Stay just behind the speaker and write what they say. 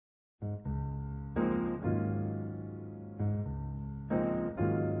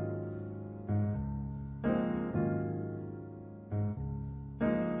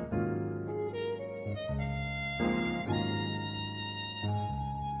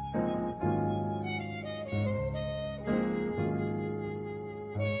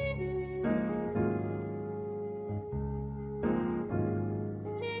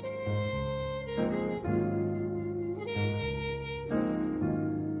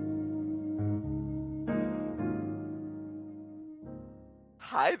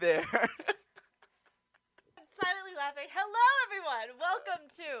Hi there. Silently laughing. Hello, everyone. Welcome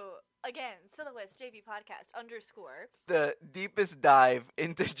to, again, Silhouettes JV Podcast _ The deepest dive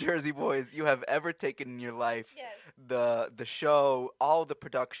into Jersey Boys you have ever taken in your life. Yes. The show, all the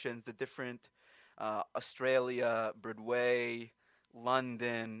productions, the different Australia, Broadway,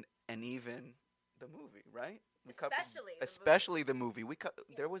 London, and even the movie, right? Especially the movie.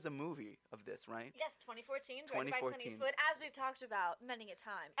 There was a movie of this, right? Yes, 2014, directed by Clint Eastwood, as we've talked about many a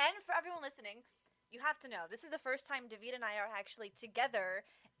time. And for everyone listening, you have to know, this is the first time David and I are actually together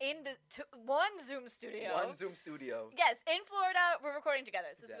in the one Zoom studio. One Zoom studio. Yes, in Florida, we're recording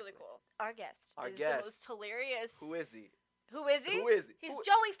together. So this is really cool. Our guest is the most hilarious. Who is he? Who is he? Who is he? He's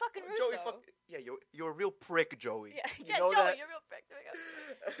Joey fucking Russo. You're a real prick, Joey. Yeah, Joey, you're a real prick. There we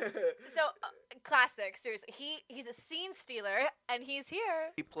go. So, classic, seriously. He's a scene stealer, and he's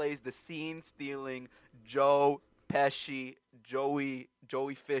here. He plays the scene-stealing Joe Pesci, Joey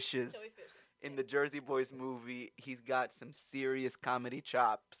Fishes. In the Jersey Boys movie. He's got some serious comedy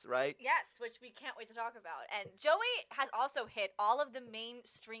chops, right? Yes, which we can't wait to talk about. And Joey has also hit all of the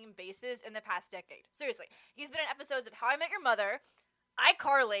mainstream bases in the past decade. Seriously. He's been in episodes of How I Met Your Mother,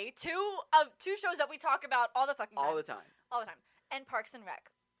 iCarly, two shows that we talk about all the fucking time. All the time. And Parks and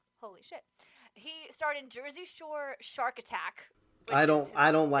Rec. Holy shit. He starred in Jersey Shore Shark Attack. I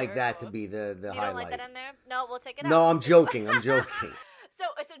don't like that to be the you highlight. You don't like that in there? No, we'll take it out. No, I'm joking.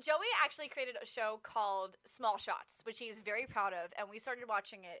 So Joey actually created a show called Small Shots, which he's very proud of, and we started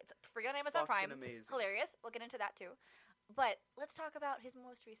watching it. It's free on Amazon Prime. Amazing. Hilarious. We'll get into that too. But let's talk about his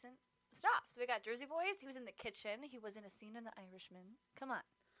most recent stuff. So we got Jersey Boys. He was in The Kitchen. He was in a scene in The Irishman. Come on.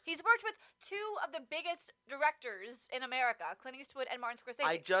 He's worked with two of the biggest directors in America, Clint Eastwood and Martin Scorsese.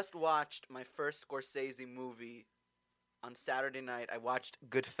 I just watched my first Scorsese movie on Saturday night. I watched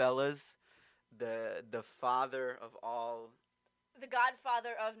Goodfellas, the father of all... The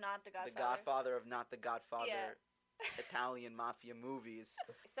Godfather of Not the Godfather. The Godfather of Not the Godfather. Yeah. Italian mafia movies.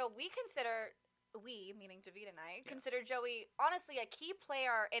 So we, meaning David and I, consider Joey, honestly, a key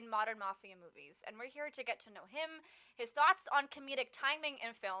player in modern mafia movies. And we're here to get to know him, his thoughts on comedic timing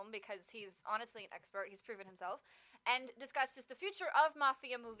in film, because he's honestly an expert. He's proven himself. And discuss just the future of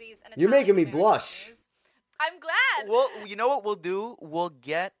mafia movies. And You're making me blush. Movies. I'm glad. Well, you know what we'll do? We'll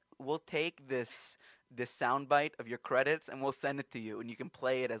take this soundbite of your credits and we'll send it to you and you can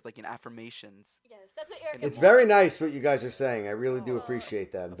play it as like an affirmations. Yes, that's what Eric. It's very nice what you guys are saying. I really do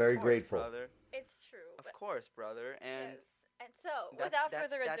appreciate that. I'm very grateful. Brother. It's true. Of course, brother. And yes. And so, without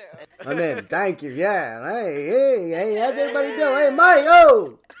further ado, I'm in. Thank you. Yeah. Hey, how's everybody doing? Hey, Mike.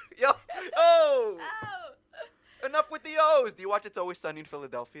 Oh. Yo. Oh. Enough with the O's. Do you watch It's Always Sunny in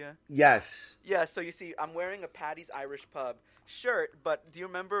Philadelphia? Yes. Yeah, so you see, I'm wearing a Patty's Irish Pub shirt, but do you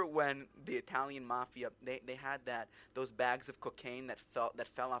remember when the Italian mafia, they had those bags of cocaine that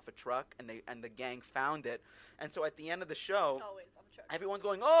fell off a truck, and the gang found it, and so at the end of the show, everyone's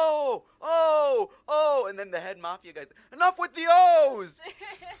going, oh, and then the head mafia guy's, enough with the O's!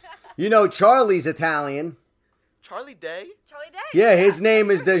 You know, Charlie's Italian. Charlie Day? Yeah, his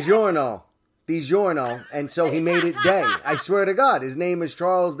name is DiGiorno. DiGiorno, and so he made it Day. I swear to God, his name is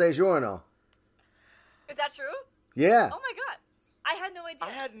Charles DiGiorno. Is that true? Yeah. Oh my God, I had no idea.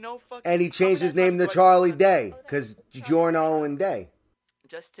 I had no fucking. And he changed his name to Charlie Day because Giorno and Day.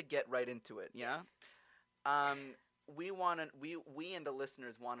 Just to get right into it, yeah. We and the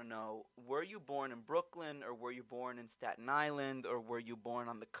listeners want to know: were you born in Brooklyn, or were you born in Staten Island, or were you born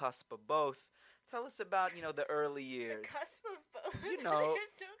on the cusp of both? Tell us about, the early years. The cusp of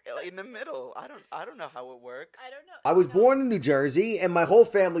both. In the middle. I don't know how it works. I don't know. I was born in New Jersey, and my whole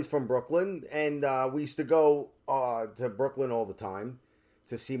family's from Brooklyn, and we used to go to Brooklyn all the time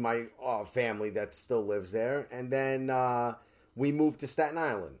to see my family that still lives there, and then we moved to Staten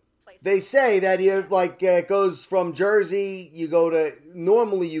Island. They say that it goes from Jersey, you go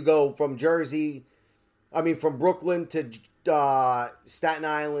from Brooklyn to Staten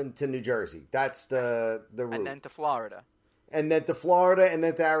Island to New Jersey. That's the route. And then to Florida. And then to Florida, and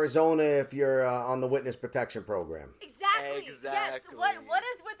then to Arizona if you're on the Witness Protection Program. Exactly. Yes. What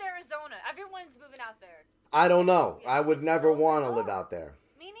is with Arizona? Everyone's moving out there. I don't know. I would never want to live out there.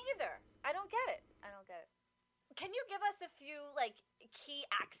 Me neither. I don't get it. Can you give us a few key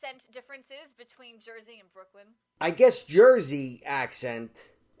accent differences between Jersey and Brooklyn? I guess Jersey accent,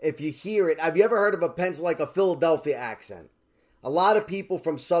 if you hear it, have you ever heard of a Philadelphia accent? A lot of people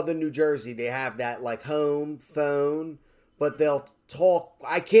from southern New Jersey, they have that home, phone, but they'll talk.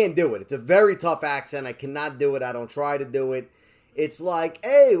 I can't do it. It's a very tough accent. I cannot do it. I don't try to do it. It's like,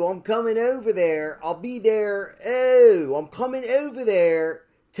 oh, I'm coming over there. I'll be there. Oh, I'm coming over there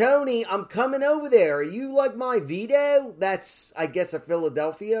Tony, I'm coming over there. Are you like my Vito? That's, I guess, a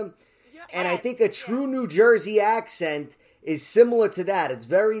Philadelphia. Yeah, And I think a true New Jersey accent is similar to that. It's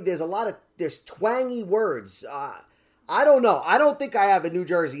there's twangy words. I don't know. I don't think I have a New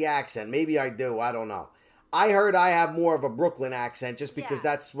Jersey accent. Maybe I do. I don't know. I heard I have more of a Brooklyn accent just because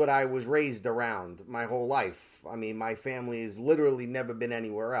that's what I was raised around my whole life. I mean, my family has literally never been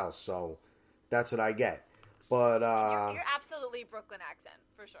anywhere else, so that's what I get. But you're absolutely Brooklyn accent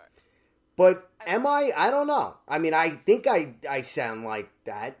for sure. But am I? I don't know. I mean, I think I sound like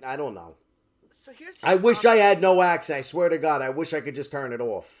that. I don't know. So here's I wish I had no accent. I swear to God, I wish I could just turn it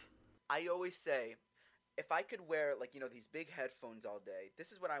off. I always say, if I could wear these big headphones all day,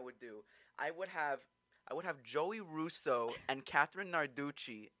 this is what I would do. I would have Joey Russo and Catherine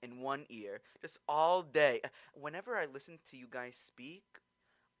Narducci in one ear, just all day. Whenever I listen to you guys speak,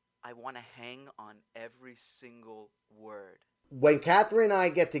 I want to hang on every single word. When Catherine and I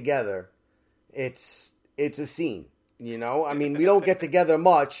get together, it's a scene. You know, I mean, we don't get together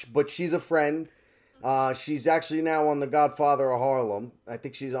much, but she's a friend. She's actually now on The Godfather of Harlem. I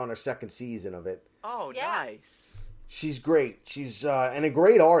think she's on her second season of it. Oh, nice. She's great. She's and a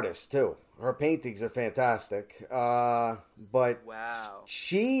great artist too. Her paintings are fantastic. But wow,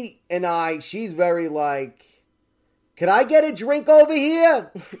 she's very like, can I get a drink over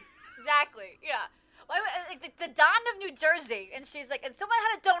here? Exactly. Yeah. Like the Don of New Jersey, and she's like, and someone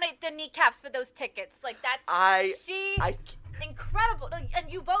had to donate the kneecaps for those tickets. Like that's incredible.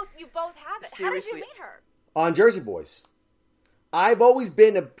 And you both have it. Seriously, how did you meet her? On Jersey Boys. I've always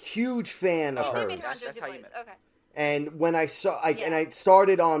been a huge fan of hers. You meet her on Jersey Boys. Okay. And when I saw, and I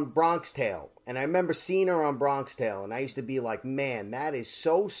started on Bronx Tale, and I remember seeing her on Bronx Tale, and I used to be like, man, that is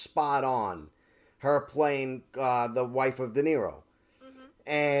so spot on. Her playing the wife of De Niro. Mm-hmm.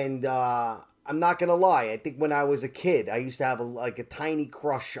 And I'm not going to lie, I think when I was a kid, I used to have a tiny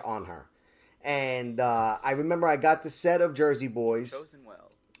crush on her. And I remember I got the set of Jersey Boys. Chosen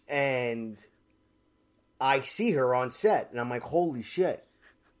well. And I see her on set, and I'm like, holy shit.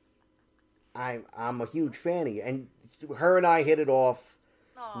 I'm a huge fan of you. And her and I hit it off.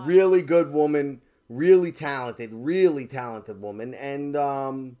 Aww. Really good woman. Really talented woman. And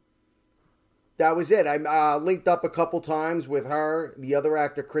that was it. I linked up a couple times with her. The other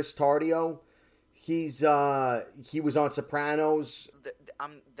actor, Chris Tardio. He was on Sopranos.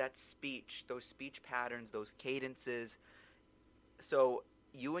 That speech, those speech patterns, those cadences. So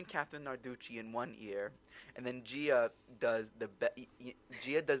you and Catherine Narducci in one ear, and then Gia does the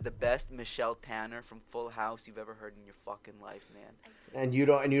best Michelle Tanner from Full House you've ever heard in your fucking life, man. And you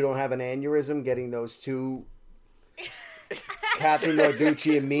don't have an aneurysm getting those two, Catherine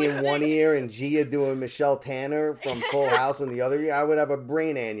Narducci and me in one ear, and Gia doing Michelle Tanner from Full House in the other ear. I would have a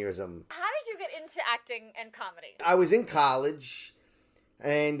brain aneurysm. How did you get into acting and comedy? I was in college,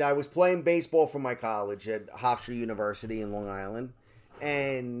 and I was playing baseball for my college at Hofstra University in Long Island.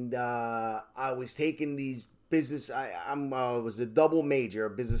 And I was taking these business. I was a double major,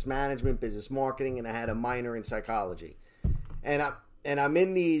 business management, business marketing, and I had a minor in psychology. And I'm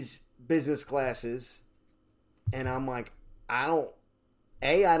in these business classes, and I'm like, I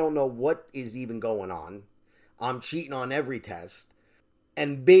don't know what is even going on. I'm cheating on every test,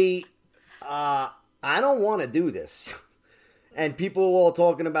 and B, I don't want to do this. And people are all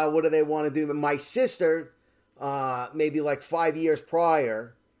talking about what do they want to do. But my sister. Maybe like 5 years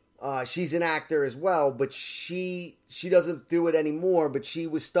prior, she's an actor as well, but she doesn't do it anymore, but she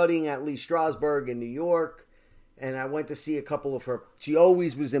was studying at Lee Strasberg in New York, and I went to see a couple of her. She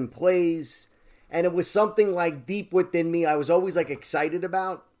always was in plays, and it was something like deep within me I was always like excited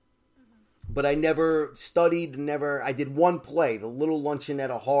about, but I never studied, I did one play, The Little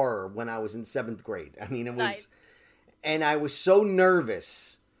Luncheonette of Horror, when I was in 7th grade. I mean, it was, nice. And I was so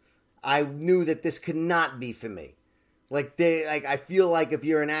nervous. I knew that this could not be for me. I feel like if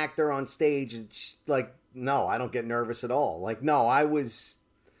you're an actor on stage, it's like, no, I don't get nervous at all. Like, no, I was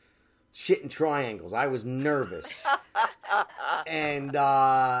shitting triangles. I was nervous. And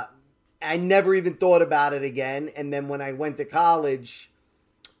I never even thought about it again. And then when I went to college,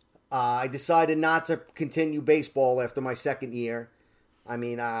 I decided not to continue baseball after my second year. I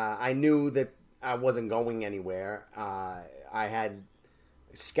mean, I knew that I wasn't going anywhere. I had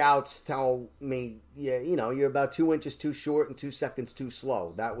scouts tell me, yeah, you're about 2 inches too short and 2 seconds too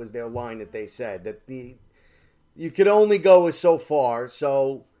slow. That was their line that they said, that you could only go so far.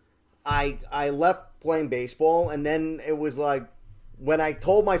 So I left playing baseball, and then it was like, when I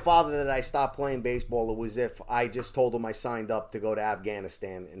told my father that I stopped playing baseball, it was if I just told him I signed up to go to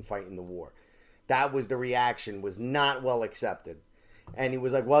Afghanistan and fight in the war. That was the reaction, was not well accepted. And he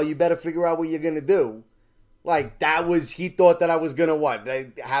was like, well, you better figure out what you're going to do. Like, he thought that I was going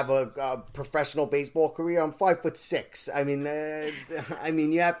to have a professional baseball career? I'm 5'6". I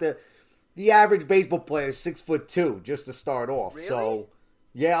mean, you have to, the average baseball player is 6'2" just to start off. Really? So,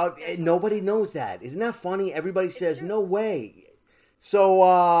 yeah, nobody knows that. Isn't that funny? Everybody says, no way. So,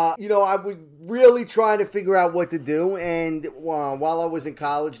 I was really trying to figure out what to do. And while I was in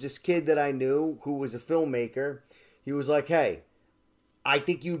college, this kid that I knew who was a filmmaker, he was like, hey, I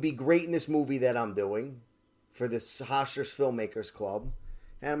think you'd be great in this movie that I'm doing for this Hosher's Filmmakers Club.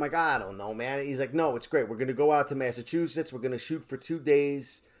 And I'm like, I don't know, man. He's like, no, it's great. We're going to go out to Massachusetts. We're going to shoot for 2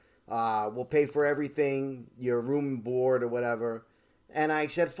 days. We'll pay for everything, your room and board or whatever. And I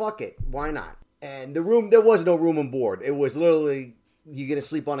said, fuck it. Why not? And there was no room and board. It was literally, you're going to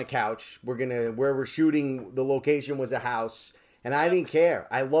sleep on a couch. Where we're shooting, the location was a house. And I didn't care.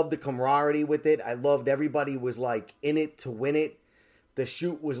 I loved the camaraderie with it. I loved everybody was like in it to win it. The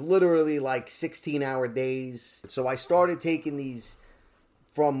shoot was literally like 16-hour days. So I started taking these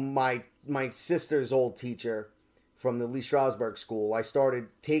from my sister's old teacher from the Lee Strasberg School. I started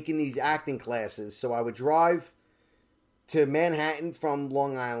taking these acting classes. So I would drive to Manhattan from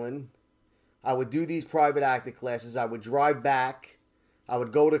Long Island. I would do these private acting classes. I would drive back. I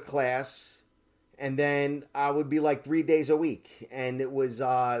would go to class. And then I would be like 3 days a week. And it was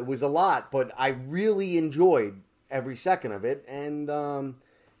a lot, but I really enjoyed every second of it. And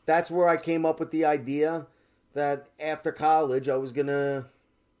that's where I came up with the idea that after college I was going to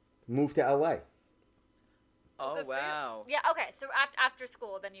move to LA. Oh, wow. Yeah, okay. So after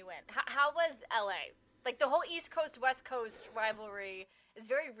school, then you went. How was LA? Like, the whole East Coast, West Coast rivalry is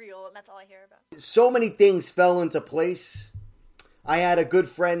very real, and that's all I hear about. So many things fell into place. I had a good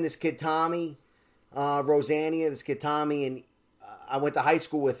friend, this kid Tommy, Rosannia, this kid Tommy, and I went to high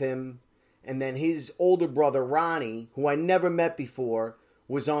school with him. And then his older brother, Ronnie, who I never met before,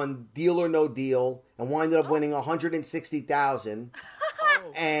 was on Deal or No Deal and wound up winning $160,000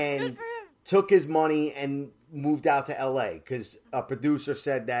 and took his money and moved out to LA because a producer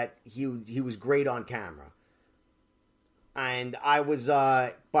said that he was great on camera. And I was,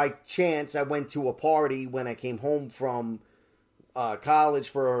 by chance, I went to a party when I came home from college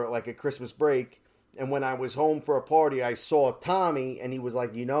for like a Christmas break. And when I was home for a party, I saw Tommy, and he was like,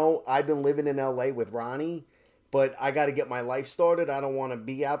 I've been living in LA with Ronnie, but I got to get my life started. I don't want to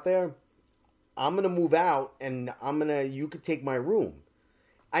be out there. I'm going to move out, and you could take my room.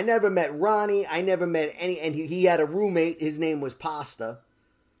 I never met Ronnie. I never met and he had a roommate. His name was Pasta.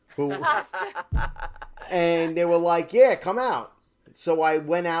 And they were like, yeah, come out. So I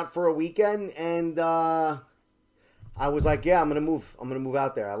went out for a weekend, and I was like, yeah, I'm going to move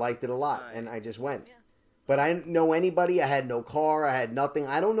out there. I liked it a lot. Nice. And I just went. Yeah. But I didn't know anybody. I had no car. I had nothing.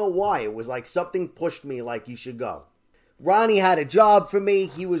 I don't know why. It was like something pushed me like, you should go. Ronnie had a job for me.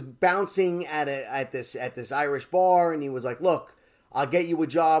 He was bouncing at this Irish bar, and he was like, look, I'll get you a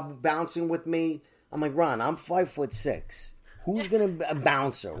job bouncing with me. I'm like, Ron, I'm 5'6". Who's going to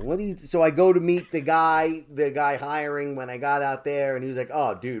bouncer? So I go to meet the guy hiring when I got out there, and he was like,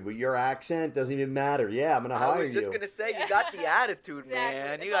 oh, dude, but your accent doesn't even matter. Yeah, I'm going to hire you. I was just going to say, you got the attitude,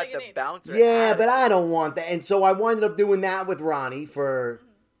 man. Exactly. You got the bouncer Yeah, attitude. but I don't want that. And so I wound up doing that with Ronnie for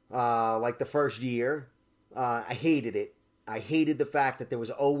like the first year. I hated it. I hated the fact that there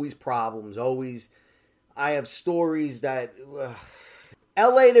was always problems, always. I have stories that...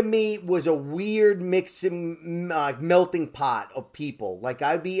 LA to me was a weird mixing, melting pot of people. Like,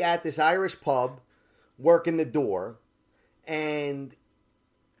 I'd be at this Irish pub, working the door, and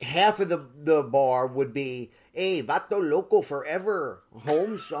half of the bar would be, hey, vato loco forever,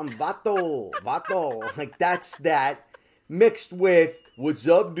 Holmes, I'm vato. Like, that's that, mixed with, what's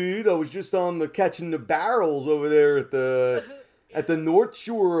up, dude? I was just on the catching the barrels over there at the North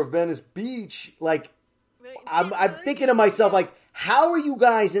Shore of Venice Beach. Like, I'm thinking to myself, like, how are you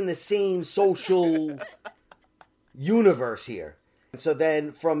guys in the same social universe here? And so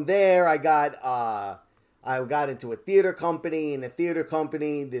then from there, I got into a theater company. In a theater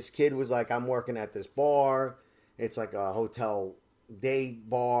company, this kid was like, I'm working at this bar. It's like a hotel day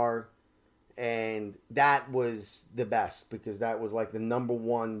bar. And that was the best because that was like the number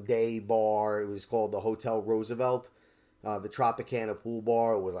one day bar. It was called the Hotel Roosevelt. The Tropicana pool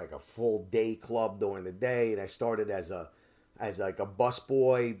bar. It was like a full day club during the day. And I started as like a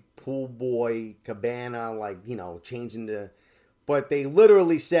busboy, pool boy, cabana, like, changing but they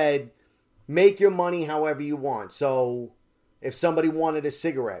literally said, make your money however you want. So if somebody wanted a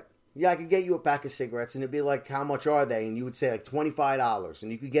cigarette, yeah, I could get you a pack of cigarettes, and it'd be like, how much are they? And you would say like $25,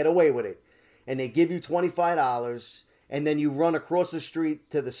 and you could get away with it. And they give you $25, and then you run across the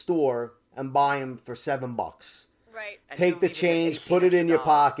street to the store and buy them for $7. Right. Take the change, put it in your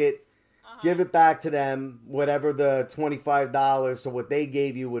pocket. give it back to them, whatever the $25 or what they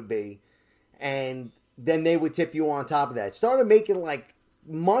gave you would be, and then they would tip you on top of that. Started making like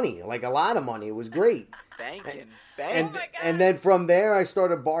money, like a lot of money. It was great. Banking. Oh my God. And then from there, I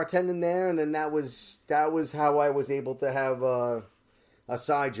started bartending there, and then that was how I was able to have a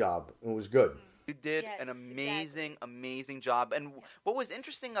side job. It was good. You did Yes, an exactly. amazing job. And what was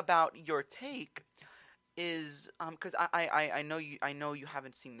interesting about your take is, because I know you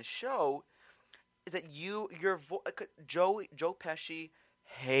haven't seen the show, is that Joe Pesci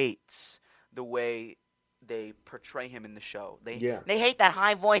hates the way they portray him in the show. They hate that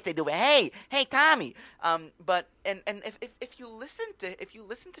high voice they do. Hey, Tommy. But if you listen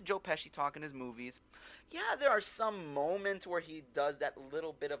to Joe Pesci talk in his movies, yeah, there are some moments where he does that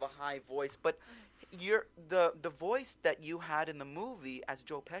little bit of a high voice, but the voice that you had in the movie as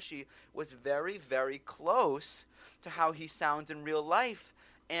Joe Pesci was very, very close to how he sounds in real life.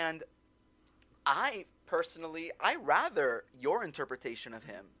 And I rather your interpretation of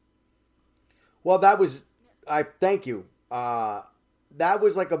him. Well, I thank you. That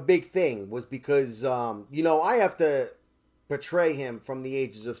was like a big thing, was because, I have to portray him from the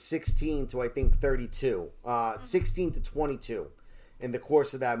ages of 16 to I think 32, 16 to 22 in the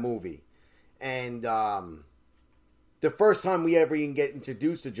course of that movie. And the first time we ever even get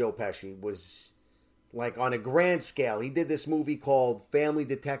introduced to Joe Pesci was like on a grand scale. He did this movie called Family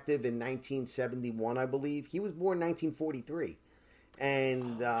Detective in 1971, I believe. He was born in 1943.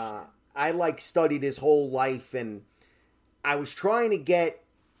 And I like studied his whole life, and I was trying to get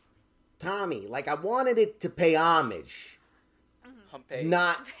Tommy, like I wanted it to pay homage. Homepage.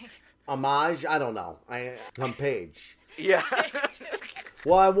 Not homage, I don't know. Homepage. Yeah.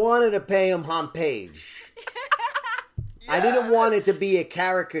 Well, I wanted to pay him homepage. I didn't want it to be a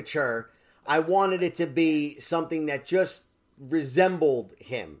caricature. I wanted it to be something that just resembled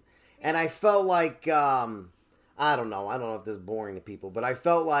him. And I felt like, I don't know if this is boring to people, but I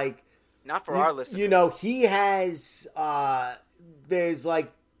felt like, not for our listeners. He has, there's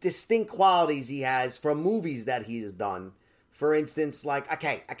like distinct qualities he has from movies that he has done. For instance, like,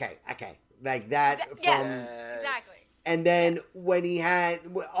 okay. Like that from... Yes, exactly. And then when he had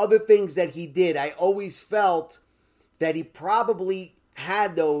other things that he did, I always felt that he probably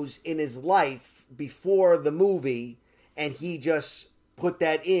had those in his life before the movie, and he just put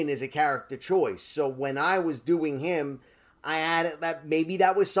that in as a character choice. So when I was doing him, I had it that maybe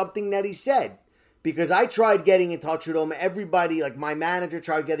that was something that he said, because I tried getting in touch with him. Everybody, like my manager,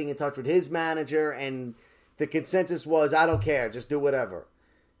 tried getting in touch with his manager, and the consensus was, I don't care, just do whatever.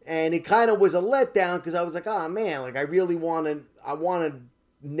 And it kind of was a letdown, because I was like, oh man, like I want to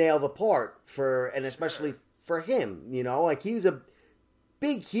nail the part and especially for him, like he's a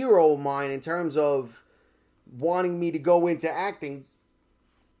big hero of mine in terms of wanting me to go into acting.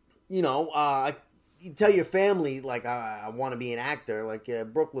 You tell your family, like, I want to be an actor, like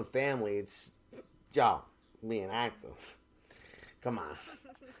Brooklyn family, it's, be an actor. Come on.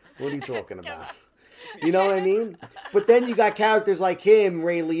 What are you talking about? You know what I mean? But then you got characters like him,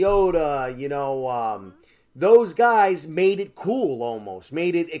 Ray Liotta, those guys made it cool almost,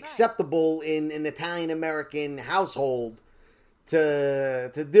 made it acceptable in an Italian-American household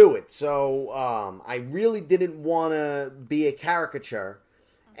to do it. So I really didn't want to be a caricature.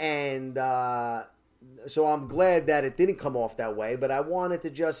 And so I'm glad that it didn't come off that way. But I wanted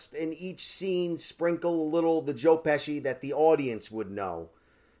to just, in each scene, sprinkle a little the Joe Pesci that the audience would know,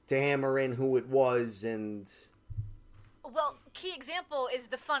 to hammer in who it was. And well, key example is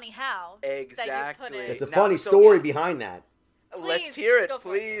the funny how. Exactly. That you put in. it's a funny story behind that. Let's hear it, go for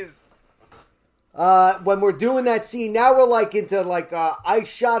please. When we're doing that scene, now we're like into like, I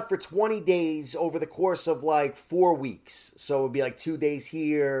shot for 20 days over the course of like 4 weeks. So it would be like 2 days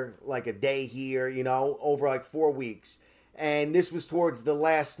here, like a day here, over like 4 weeks. And this was towards the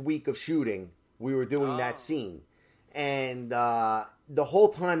last week of shooting. We were doing that scene. And the whole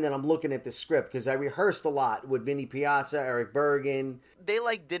time that I'm looking at the script, because I rehearsed a lot with Vinny Piazza, Eric Bergen. They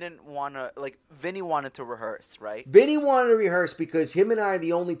didn't want to, Vinny wanted to rehearse, right? Vinny wanted to rehearse because him and I are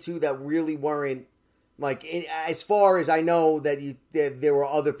the only two that really weren't, as far as I know, that there were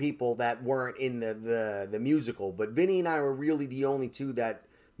other people that weren't in the musical. But Vinny and I were really the only two that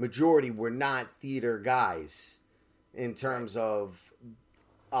majority were not theater guys in terms of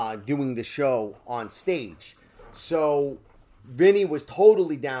doing the show on stage. So Vinny was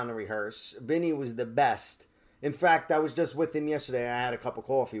totally down to rehearse. Vinny was the best. In fact, I was just with him yesterday. I had a cup of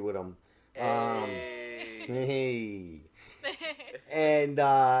coffee with him. Hey. And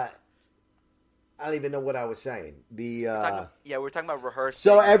I don't even know what I was saying. We're talking about rehearsing.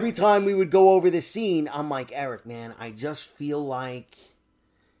 So every time we would go over the scene, I'm like, Eric, man, I just feel like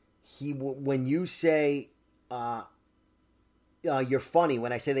when you say you're funny,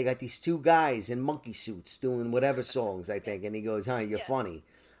 when I say they got these two guys in monkey suits doing whatever songs, I think, and he goes, "Huh, you're funny."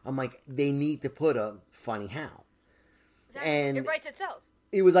 I'm like, they need to put a funny how. Exactly. And it writes itself.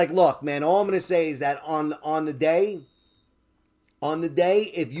 he was like, "Look, man, all I'm gonna say is that on the day,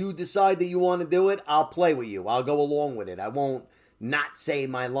 if you decide that you want to do it, I'll play with you. I'll go along with it. I won't not say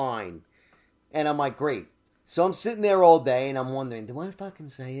my line." And I'm like, "Great." So I'm sitting there all day, and I'm wondering, do I fucking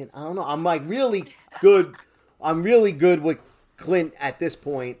say it? I don't know. I'm like really good. I'm really good with Clint at this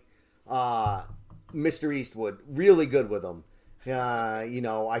point. Mr. Eastwood, really good with him.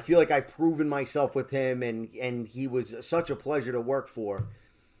 I feel like I've proven myself with him, and he was such a pleasure to work for.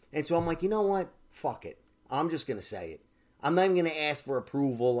 And so I'm like, you know what? Fuck it. I'm just going to say it. I'm not even going to ask for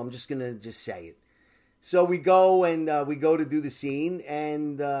approval. I'm just going to just say it. So we go to do the scene,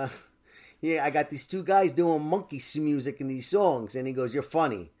 and I got these two guys doing monkey music in these songs, and he goes, "You're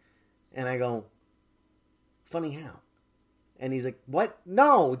funny." And I go, "Funny how?" And he's like, "What?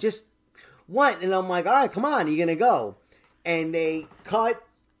 No, just what?" And I'm like, "All right, come on, you're going to go." And they cut,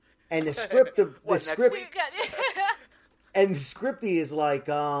 and the script, and the scripty is like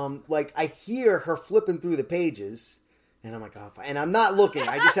I hear her flipping through the pages, and I'm like, "Oh," and I'm not looking.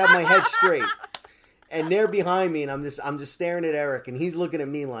 I just have my head straight, and they're behind me, and I'm just staring at Eric, and he's looking at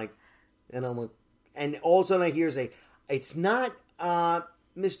me like, and I'm like, and all of a sudden I hear say, "It's not,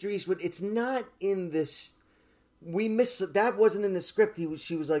 Mr. Eastwood. It's not in this. We missed that. Wasn't in the script."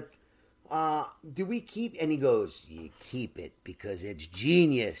 She was like, "Do we keep?" And he goes, "You keep it because it's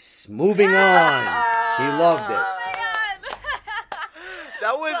genius. Moving on." He loved it. Oh my god.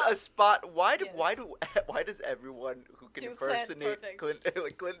 That was a spot. Why does everyone who can impersonate Clint,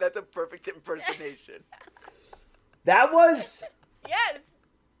 that's a perfect impersonation. That was Yes.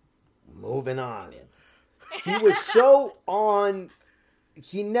 moving on. He was so on.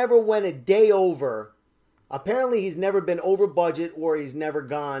 He never went a day over. Apparently, he's never been over budget, or he's never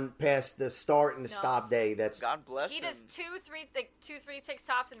gone past the start and the stop day. That's God bless He him. does two, three takes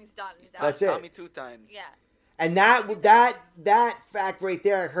tops, and he's done. He's done. That's it. Tommy 2 times. Yeah. And that fact right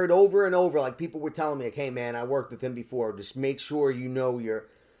there, I heard over and over. Like, people were telling me, like, "Hey, man, I worked with him before. Just make sure you know you're."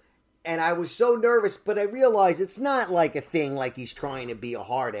 And I was so nervous, but I realized it's not like a thing like he's trying to be a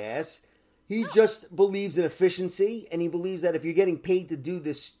hard ass. He just believes in efficiency, and he believes that if you're getting paid to do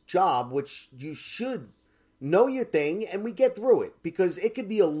this job, which you should know your thing, and we get through it. Because it could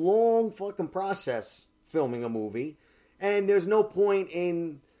be a long fucking process filming a movie, and there's no point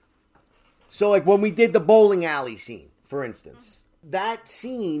in... So, like, when we did the bowling alley scene, for instance, that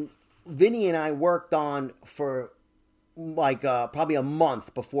scene, Vinny and I worked on for, like, probably a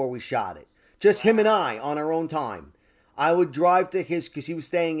month before we shot it. Just him and I, on our own time. I would drive to his, because he was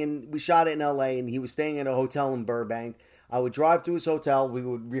we shot it in L.A., and he was staying in a hotel in Burbank. I would drive to his hotel, we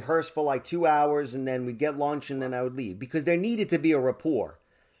would rehearse for like 2 hours, and then we'd get lunch, and then I would leave. Because there needed to be a rapport.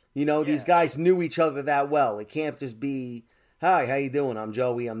 These guys knew each other that well. It can't just be... "Hi, how you doing? I'm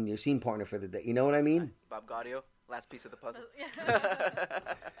Joey. I'm your scene partner for the day." You know what I mean? Bob Gaudio, last piece of the puzzle.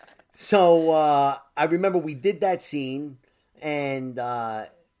 So I remember we did that scene, and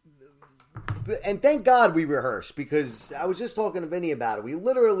thank God we rehearsed, because I was just talking to Vinny about it. We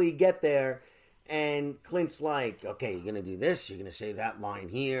literally get there, and Clint's like, "Okay, you're gonna do this. You're gonna say that line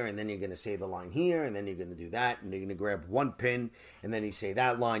here, and then you're gonna say the line here, and then you're gonna do that, and you're gonna grab one pin, and then you say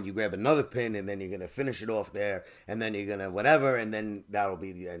that line. You grab another pin, and then you're gonna finish it off there, and then you're gonna whatever, and then that'll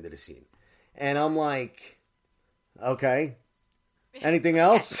be the end of the scene." And I'm like, "Okay, anything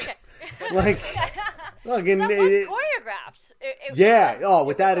else?" Like, look, and That was choreographed.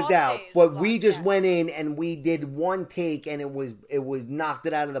 Without a doubt. staged, But we just went in and we did one take, and it was knocked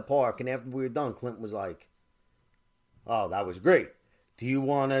it out of the park. And after we were done, Clint was like, "Oh, that was great. Do you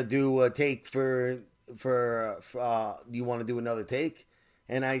want to do a take do you want to do another take?"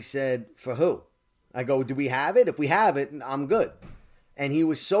 And I said, "For who?" I go, "Do we have it? If we have it, I'm good." And he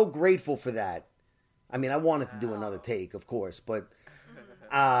was so grateful for that. I mean, I wanted to do another take, of course, but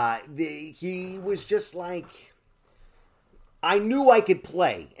he was just like, I knew I could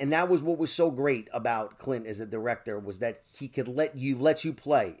play, and that was what was so great about Clint as a director, was that he could let you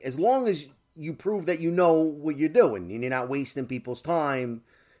play as long as you prove that you know what you're doing and you're not wasting people's time,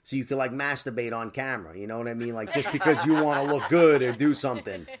 so you could like masturbate on camera. You know what I mean? Like, just because you want to look good or do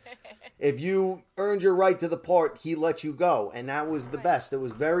something. If you earned your right to the part, he let you go, and that was the best. It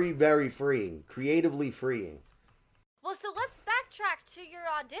was very, very freeing, creatively freeing. Well, so let's backtrack to your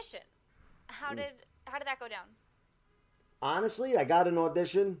audition. How did that go down? Honestly, I got an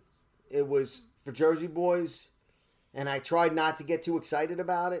audition. It was for Jersey Boys, and I tried not to get too excited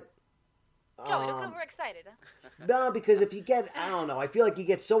about it. Joey, don't get overexcited. No, because if you get, I don't know, I feel like you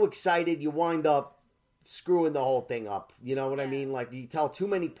get so excited, you wind up screwing the whole thing up. You know what I mean? Like, you tell too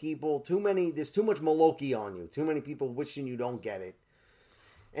many people, there's too much malarkey on you. Too many people wishing you don't get it.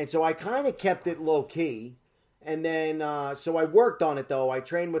 And so I kind of kept it low key. And then, so I worked on it though. I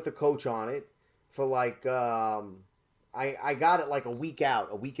trained with a coach on it for like, I got it like a week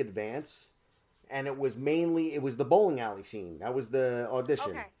advance. And it was the bowling alley scene. That was the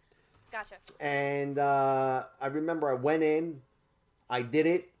audition. Okay. Gotcha. And I remember I went in, I did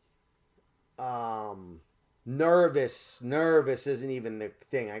it. Nervous isn't even the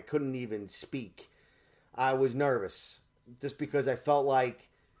thing. I couldn't even speak. I was nervous just because I felt like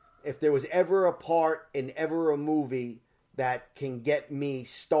if there was ever a part in ever a movie that can get me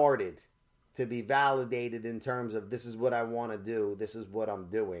started to be validated in terms of this is what I want to do, this is what I'm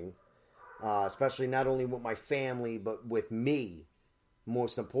doing, especially not only with my family, but with me,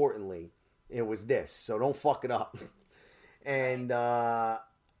 most importantly, it was this. So don't fuck it up. And I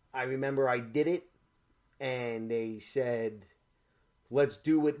remember I did it, and they said, let's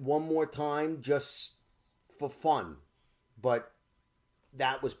do it one more time just for fun. But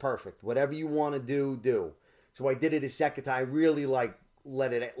that was perfect. Whatever you want to do. So I did it a second time. I really, like,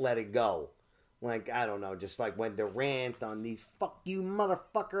 let it go. Like, I don't know, just like when the rant on these, fuck you,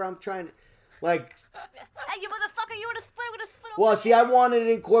 motherfucker, I'm trying to, like... Hey, you motherfucker, you want to split with a split? Well, see, I wanted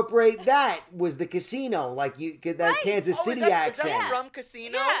to incorporate that, was the casino, like you get that Right. Kansas City is accent. that from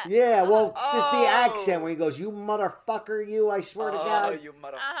Casino? Yeah. Yeah, well, just the Oh. accent where he goes, you motherfucker, you, I swear to God. You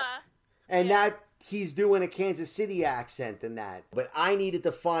motherfucker. Uh-huh. And Yeah. that, he's doing a Kansas City accent in that. But I needed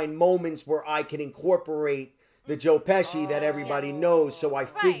to find moments where I could incorporate the Joe Pesci that everybody knows, so I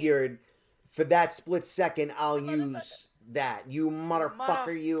figured for that split second, I'll use that. You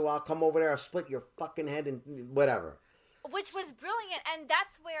motherfucker, you, I'll come over there, I'll split your fucking head and whatever. Which was brilliant, and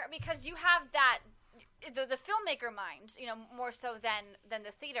that's where, because you have that, the filmmaker mind, you know, more so than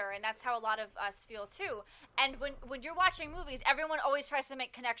the theater, and that's how a lot of us feel too. And when you're watching movies, everyone always tries to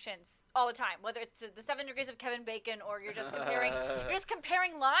make connections all the time, whether it's the 7 Degrees of Kevin Bacon or you're just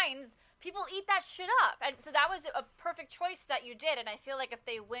comparing lines. People eat that shit up, and so that was a perfect choice that you did. And I feel like if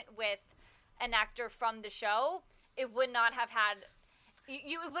they went with an actor from the show, it would not have had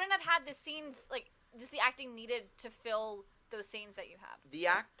you wouldn't have had the scenes, like, just the acting needed to fill those scenes that you have. The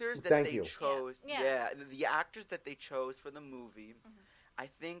actors that Thank they you. chose, Yeah. the actors that they chose for the movie, I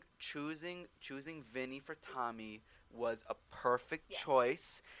think choosing Vinny for Tommy was a perfect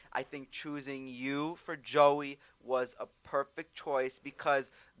choice. I think choosing you for Joey was a perfect choice because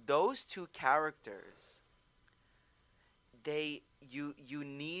those two characters, you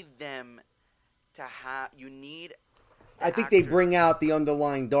need them to have, you need I think they actors- bring out the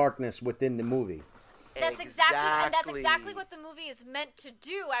underlying darkness within the movie. That's exactly what the movie is meant to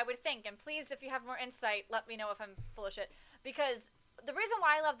do, I would think. And please, if you have more insight, let me know if I'm full of shit. Because the reason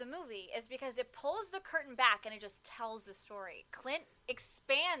why I love the movie is because it pulls the curtain back and it just tells the story. Clint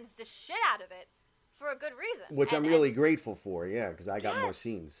expands the shit out of it for a good reason. Which I'm really grateful for, yeah, because I got more Yes.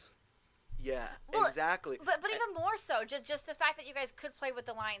 scenes. Yeah, Well, exactly. But even more so, just the fact that you guys could play with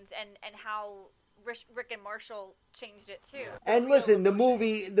the lines and how Rick and Marshall changed it too. And listen, the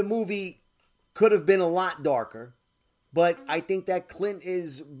movie could have been a lot darker, but I think that Clint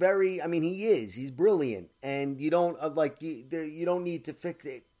is he's brilliant, and you don't you don't need to fix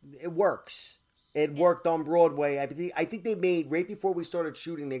it. It works. It worked on Broadway. I think they made, right before we started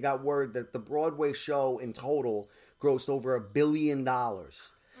shooting, they got word that the Broadway show in total grossed over $1 billion.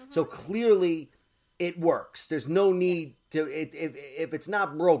 So clearly, it works. There's no need to, if it's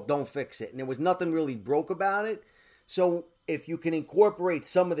not broke, don't fix it. And there was nothing really broke about it. So if you can incorporate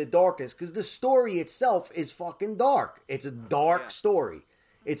some of the darkest, because the story itself is fucking dark. It's a dark story.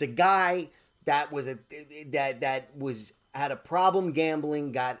 It's a guy that was had a problem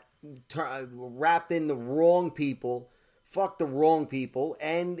gambling, got wrapped in the wrong people, fucked the wrong people,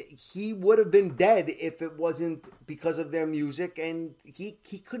 and he would have been dead if it wasn't because of their music. And he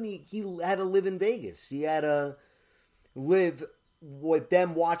had to live in Vegas. He had to live with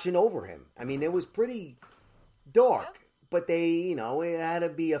them watching over him. I mean, it was pretty dark, but it had to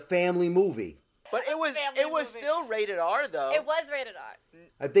be a family movie. But it was movie. still rated R though. It was rated R.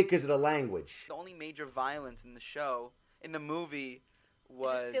 I think because of the language. The only major violence in the movie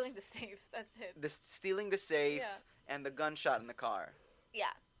was Just stealing the safe. That's it. stealing the safe Yeah. and the gunshot in the car. Yeah,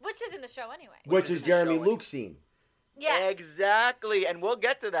 which is in the show anyway. Which is Jeremy showing. Luke's scene. Yes. Exactly, and we'll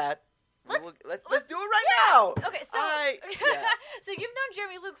get to that. Let's do it right now. Okay, so so you've known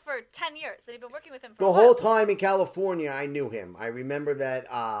Jeremy Luke for 10 years, and you've been working with him for The a while. whole time in California, I knew him. I remember that.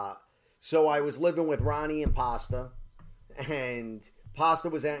 So I was living with Ronnie and Pasta, and Pasta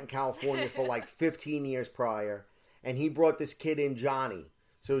was out in California for like 15 years prior, and he brought this kid in, Johnny.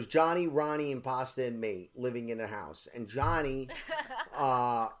 So it was Johnny, Ronnie, and Pasta and me living in a house. And Johnny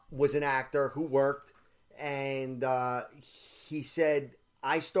was an actor who worked, and he said,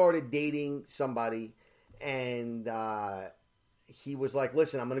 I started dating somebody, and he was like,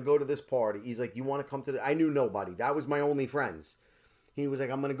 listen, I'm going to go to this party. He's like, you want to come to I knew nobody. That was my only friends. He was like,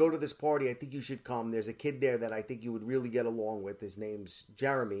 I'm going to go to this party. I think you should come. There's a kid there that I think you would really get along with. His name's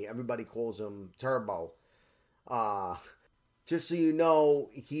Jeremy. Everybody calls him Turbo. Just so you know,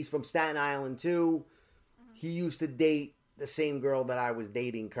 he's from Staten Island too. He used to date the same girl that I was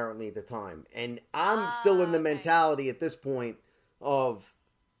dating currently at the time. And I'm still in the mentality at this point of,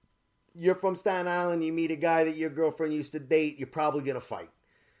 you're from Staten Island, you meet a guy that your girlfriend used to date, you're probably going to fight.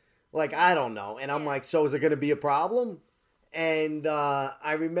 Like, I don't know. And I'm like, so is it going to be a problem? And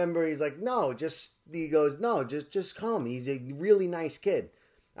I remember he's like, he goes, just come. He's a really nice kid.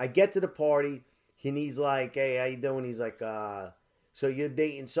 I get to the party, and he's like, hey, how you doing? He's like, so you're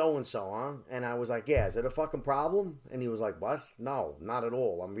dating so-and-so, huh? And I was like, yeah, is it a fucking problem? And he was like, what? No, not at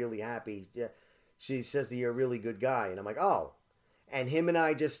all. I'm really happy. Yeah. She says that you're a really good guy. And I'm like, oh. And him and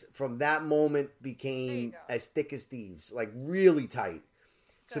I just, from that moment, became as thick as thieves. Like, really tight.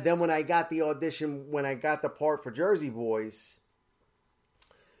 So then when I got the audition, when I got the part for Jersey Boys,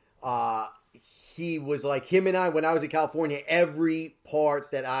 he was like, him and I, when I was in California, every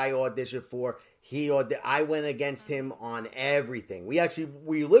part that I auditioned for, I went against him on everything.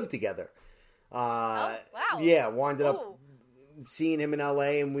 We lived together. Wow. Yeah, winded up seeing him in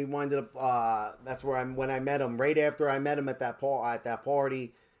LA, and we winded up, that's where when I met him, right after I met him at that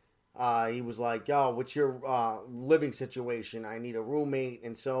party, he was like, yo, what's your living situation? I need a roommate.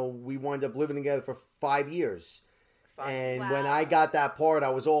 And so we wound up living together for 5 years. And when I got that part, I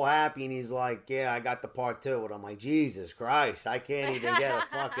was all happy. And he's like, yeah, I got the part too. And I'm like, Jesus Christ, I can't even get a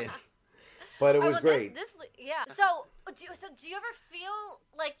fucking... But it was great. Yeah. So do you ever feel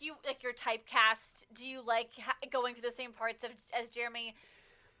like you're typecast? Do you like going to the same parts as Jeremy?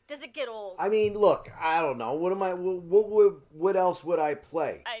 Does it get old? I mean, look, I don't know. What else would I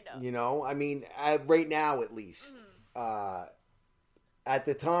play? I know. You know, I mean, right now at least. At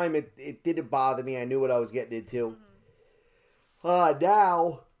the time, it didn't bother me. I knew what I was getting into.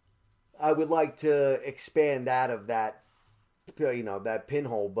 Now, I would like to expand out of that, that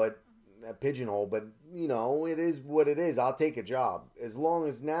pinhole, that pigeonhole. But it is what it is. I'll take a job as long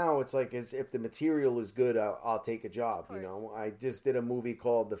as now it's like if the material is good, I'll take a job. I just did a movie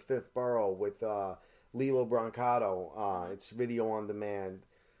called The Fifth Borough with Lilo Brancato. It's video on demand.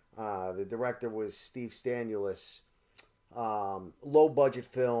 The director was Steve Stanulis. Low budget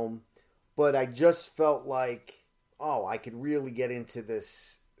film, but I just felt like, I could really get into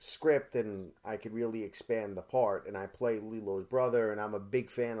this script and I could really expand the part. And I play Lilo's brother, and I'm a big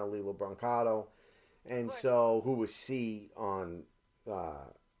fan of Lilo Brancato. And so, who was C on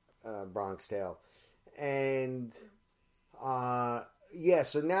Bronx Tale. And, so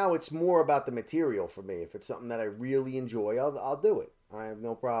now it's more about the material for me. If it's something that I really enjoy, I'll do it. I have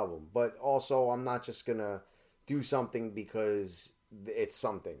no problem. But also, I'm not just going to do something because it's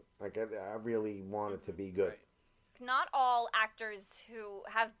something. Like, I really want it to be good. Right. Not all actors who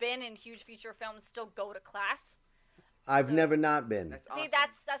have been in huge feature films still go to class. I've never not been. That's awesome. See,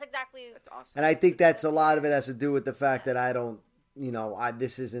 that's exactly. That's awesome. And I think that's a lot of it has to do with the fact that I don't,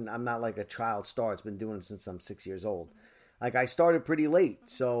 I'm not like a child star. It's been doing it since I'm 6 years old. Like, I started pretty late,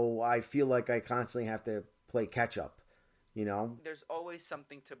 so I feel like I constantly have to play catch up, There's always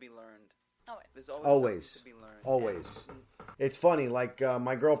something to be learned. Always. There's always something to be learned. Always. It's funny, like,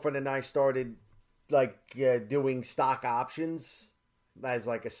 my girlfriend and I started, doing stock options as,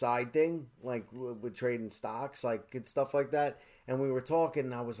 like, a side thing, like, with trading stocks, like, and stuff like that. And we were talking,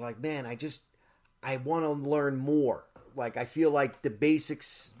 and I was like, man, I want to learn more. Like, I feel like the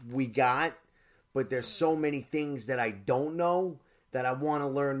basics we got, but there's so many things that I don't know that I want to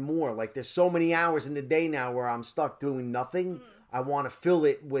learn more. Like, there's so many hours in the day now where I'm stuck doing nothing. I want to fill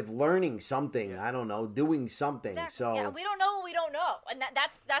it with learning something. I don't know, doing something. Exactly. So yeah, we don't know what we don't know, and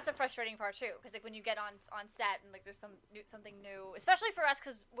that's a frustrating part too. Because like when you get on set and like there's something new, especially for us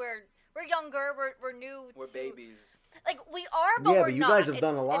because we're younger, we're new. We're babies. Like we are, but yeah, we're but you not. guys have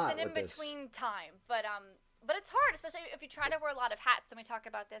done a lot. It's an in between time, but it's hard, especially if you try to wear a lot of hats. And we talk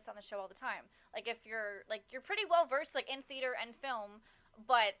about this on the show all the time. Like if you're pretty well versed like in theater and film,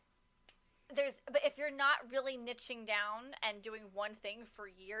 but if you're not really niching down and doing one thing for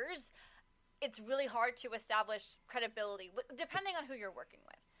years, it's really hard to establish credibility, depending on who you're working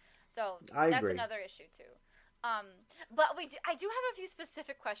with. So that's another issue too. But I do have a few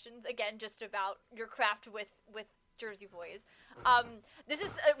specific questions again, just about your craft with Jersey Boys. This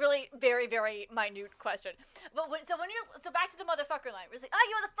is a really very, very minute question. But so back to the motherfucker line. We're like,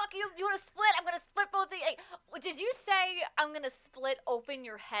 you motherfucker, you want to split? I'm gonna split both the. Did you say I'm gonna split open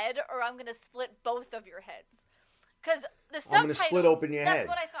your head, or I'm gonna split both of your heads? Because the subtitles. I'm gonna split open your head. That's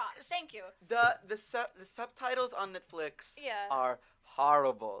what I thought. Thank you. The subtitles on Netflix Yeah. are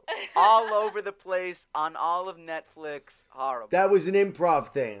horrible. All over the place on all of Netflix. Horrible. That was an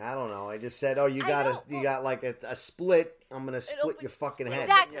improv thing. I don't know. I just said, you got like a split. I'm gonna split your fucking head.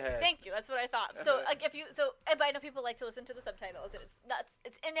 Exactly. Yeah. Thank you. That's what I thought. So like but I know people like to listen to the subtitles, and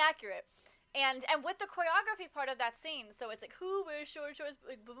it's inaccurate. And with the choreography part of that scene, so it's like, who wears short shorts?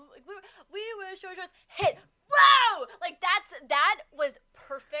 Like, we wear short shorts. Hit. Whoa! Like that was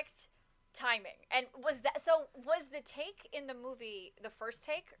perfect timing. And was the take in the movie the first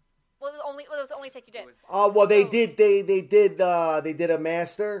take? Well, it was the only take you did. They did a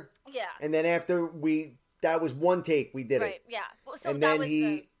master. Yeah. And then after that was one take, we did right, it. Yeah. So and that then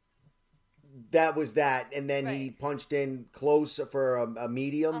was that was that, and then he Right. punched in close for a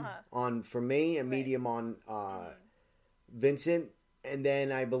medium for me, a Right. medium on Vincent, and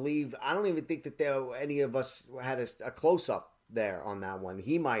then I don't even think that any of us had a close up there on that one.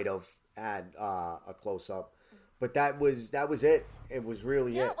 He might have had a close up, but that was it. It was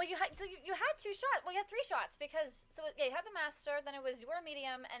really it. Well, you had two shots. Well, you had three shots because you had the master, then it was your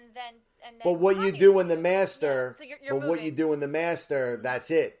medium, and then. But what you Tommy's do in the medium. master, Yeah, so you're what you moving. do in the master,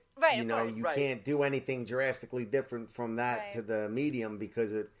 that's it. Right, You of know, course. you Right. can't do anything drastically different from that Right. to the medium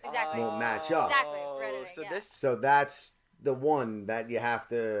because it Exactly. won't match up. Exactly. Right, So yeah. this. So that's the one that you have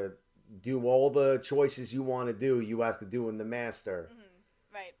to do all the choices you want to do. You have to do in the master,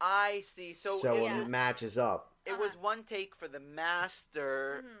 Right. I see. So, Yeah. it matches up. it was one take for the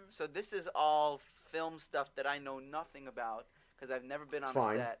master. So this is all film stuff that I know nothing about because I've never been It's on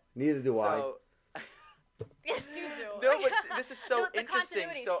fine. a set. Neither do I. So Yes, you do. no, but this is so No, the interesting.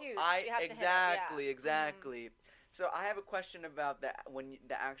 continuity's So huge. I You have to hit it, yeah. exactly. So I have a question about that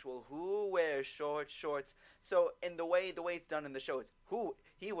the actual who wears shorts. So in the way it's done in the show is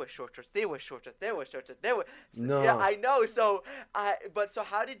he wears short shorts, they wear short shorts, they wear short shorts, they wear. No. Yeah, I know. So so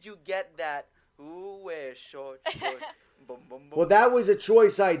how did you get that? Who wears short shorts? Boom, boom, boom. Well, that was a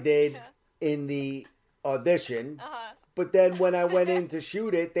choice I did in the audition. But then when I went in to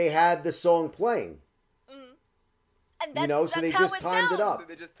shoot it, they had the song playing. And You know, so that's they how just it timed it sounds. up. So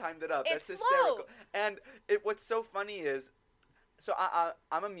they just timed it up. It's That's slow. hysterical. And what's so funny is, so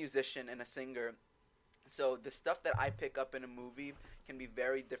I'm a musician and a singer. So the stuff that I pick up in a movie can be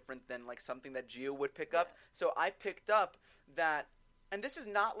very different than like something that Gio would pick up. So I picked up that, and this is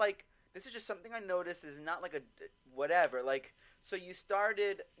just something I noticed. Is not like a whatever. Like so you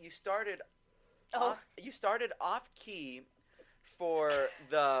started off key for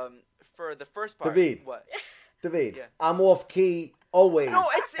the first part. David. What? David, Yeah. I'm off key always. No,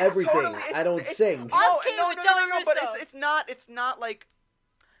 it's everything. totally, I don't sing. Off key with Joey But Russo. it's not like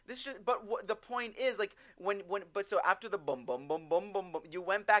this. But what the point is, like but so after the boom boom boom boom boom boom, you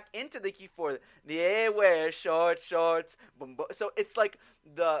went back into the key for the wear short shorts boom boom. So it's like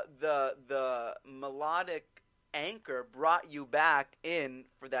the melodic anchor brought you back in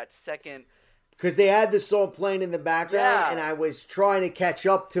for that second. Because they had the song playing in the background, Yeah. and I was trying to catch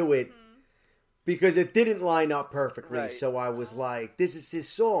up to it because it didn't line up perfectly. Right. So I was like, this is his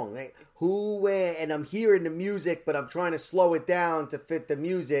song. Like, who, where? And I'm hearing the music, but I'm trying to slow it down to fit the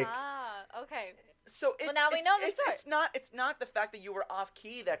music. Okay. So now we know the it's, story. it's not the fact that you were off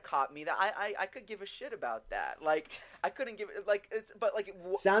key that caught me. That I could give a shit about that. Like I couldn't give it like it's but like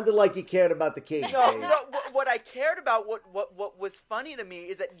Sounded like you cared about the key. no Dave. no what I cared about what was funny to me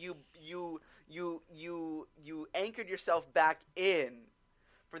is that you anchored yourself back in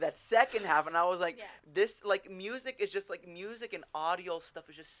for that second half, and I was like, Yeah. this like music is just like music and audio stuff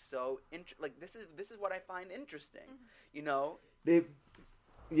is just so like this is what I find interesting, you know.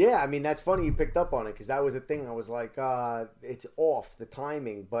 Yeah, I mean, that's funny you picked up on it because that was a thing. I was like, it's off, the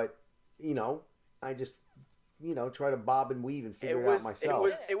timing. But, you know, I just, try to bob and weave and figure it out myself.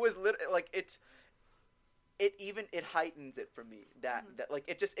 It was like it heightens it for me that like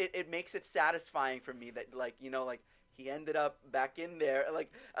it makes it satisfying for me that like like he ended up back in there like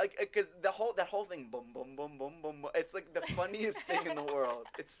because that whole thing boom boom boom boom boom it's like the funniest thing in the world.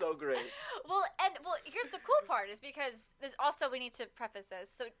 It's so great. Well, here's the cool part is because also we need to preface this.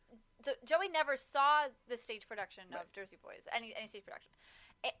 So Joey never saw the stage production of Jersey Boys, any stage production.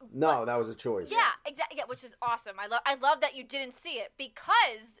 No, that was a choice. Yeah, exactly. Yeah, which is awesome. I love that you didn't see it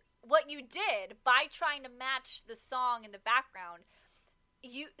because what you did by trying to match the song in the background,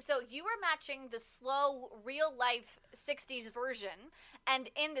 you were matching the slow, real life '60s version, and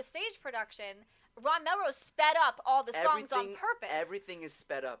in the stage production, Ron Melrose sped up all the songs on purpose. Everything is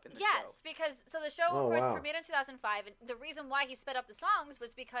sped up in the show. Yes, because the show, of course, premiered in 2005, and the reason why he sped up the songs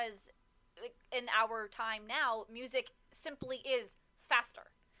was because in our time now, music simply is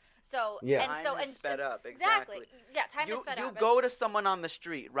faster. So time is sped up. Exactly. Yeah, time is sped up. You go to someone on the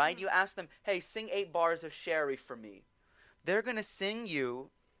street, right? You ask them, "Hey, sing 8 bars of Sherry for me." They're gonna sing you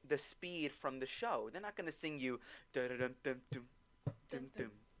the speed from the show. They're not gonna sing you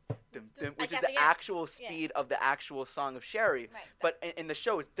which is the actual speed of the actual song of Sherry. Right. But in the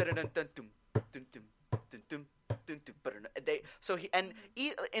show, it's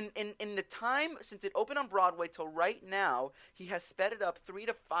in the time since it opened on Broadway till right now, he has sped it up 3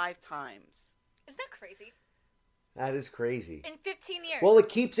 to 5 times. Isn't that crazy? That is crazy. In 15 years. Well, it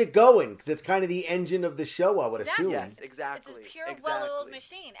keeps it going because it's kind of the engine of the show, I would assume. Yes, exactly. It's a pure, well-oiled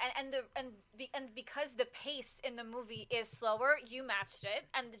machine, and because the pace in the movie is slower, you matched it,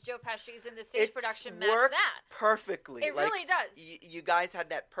 and the Joe Pesci's in the stage production matched works that perfectly. It really does. You guys had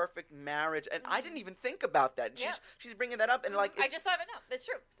that perfect marriage, and I didn't even think about that. She's bringing that up, and I just thought of it now. That's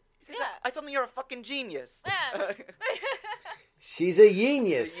true. Yeah. I told me you're a fucking genius. Yeah. She's a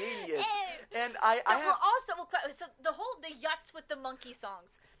genius. And so the Yuts with the monkey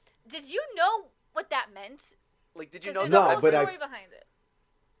songs. Did you know what that meant? Like, did you know? No, but story behind it.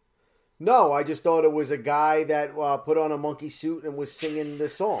 No, I just thought it was a guy that put on a monkey suit and was singing the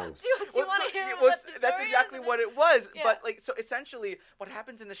songs. Do you want to hear what the story That's exactly what it was. Yeah. But so essentially, what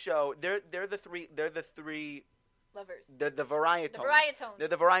happens in the show? They're the three. Lovers. The Varietones. The Varietones. They're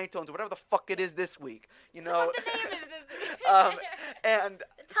the Varietones, whatever the fuck it is this week. You know. What the name is this? And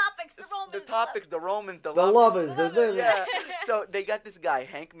the topics, the Romans. The topics, the Romans, the lovers. Yeah. So they got this guy,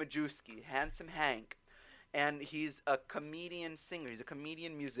 Hank Majewski, Handsome Hank. And he's a comedian singer. He's a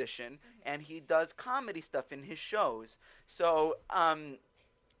comedian musician, and he does comedy stuff in his shows. So,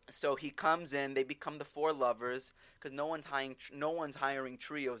 so he comes in. They become the 4 lovers because no one's hiring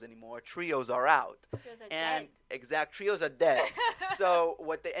trios anymore. Trios are out. Trios are dead. Trios are dead. So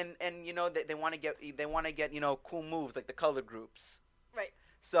what they and you know they want to get cool moves like the color groups. Right.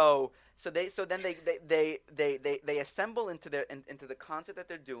 So then they assemble into the concert that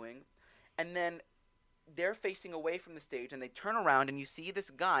they're doing, and then they're facing away from the stage, and they turn around, and you see this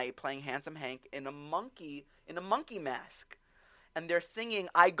guy playing Handsome Hank in a monkey mask, and they're singing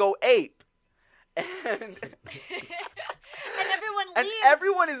 "I Go Ape," and everyone leaves. And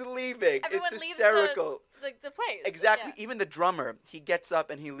everyone is leaving. Everyone it's leaves hysterical. The place. Exactly. Yeah. Even the drummer, he gets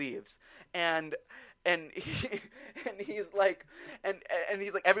up and he leaves, and he's like,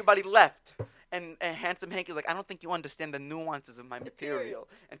 everybody left. And Handsome Hank is like, I don't think you understand the nuances of my material.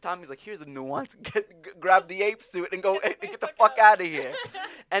 And Tommy's like, here's a nuance. Grab the ape suit and go and get the fuck out of here.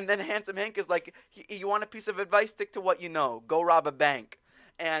 And then Handsome Hank is like, you want a piece of advice? Stick to what you know. Go rob a bank.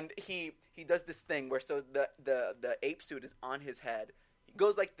 And he does this thing where the ape suit is on his head. He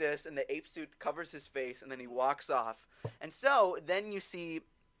goes like this, and the ape suit covers his face, and then he walks off. And so then you see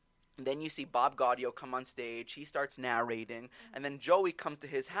Bob Gaudio come on stage. He starts narrating, and then Joey comes to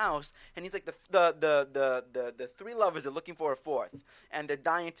his house, and he's like, the 3 lovers are looking for a 4th, and they're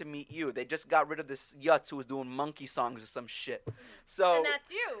dying to meet you. They just got rid of this Yutz who was doing monkey songs or some shit. So, and that's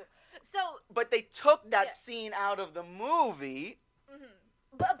you. So, but they took that scene out of the movie. Mm-hmm.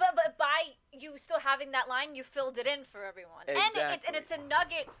 But by you still having that line, you filled it in for everyone. Exactly. And it's a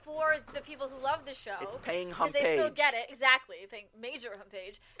nugget for the people who love the show. It's paying homepage. Because they still get it. Exactly. Paying major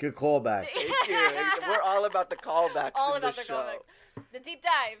homepage. Good callback. Thank you. We're all about the callbacks all in about the the show. Callback. The deep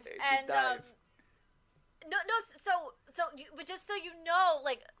dive. But just so you know,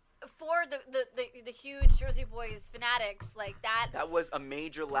 like, for the huge Jersey Boys fanatics, like that. That was a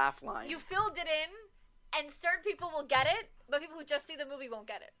major laugh line. You filled it in, and certain people will get it, but people who just see the movie won't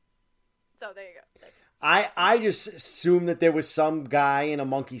get it. So there you go. I just assumed that there was some guy in a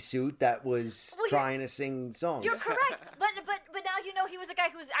monkey suit that was trying to sing songs. You're correct, but now you know he was the guy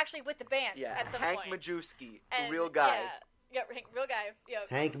who was actually with the band. Yeah, at some Hank point. Majewski, the real guy. Yeah, real guy. Yeah.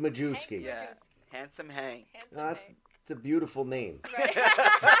 Hank Majewski. Yeah, Handsome Hank. It's a beautiful name. Right.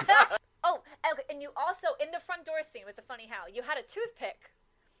 Oh, okay, and you also in the front door scene with the funny how you had a toothpick.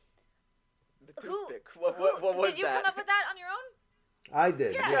 The toothpick. What was that? Did you come up with that on your own? I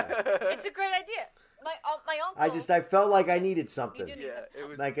did, yeah. It's a great idea. My uncle. I felt like I needed something. You do need it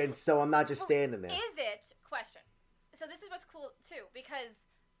was like, and so I'm not just standing there. Is it? Question. So this is what's cool too, because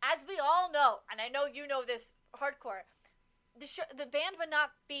as we all know, and I know you know this hardcore, the band would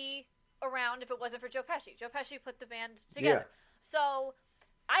not be around if it wasn't for Joe Pesci. Joe Pesci put the band together. Yeah. So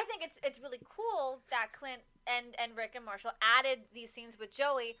I think it's really cool that Clint and Rick and Marshall added these scenes with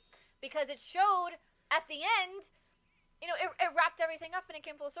Joey because it showed at the end, you know, it wrapped everything up and it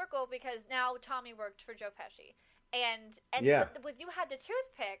came full circle because now Tommy worked for Joe Pesci. And with you had the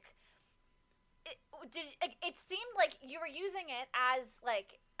toothpick, it seemed like you were using it as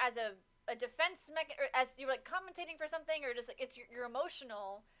a defense or as you were like commentating for something, or just like you're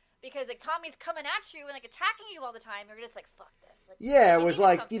emotional because like Tommy's coming at you and like attacking you all the time. You're just like, fuck this. Like, yeah, it was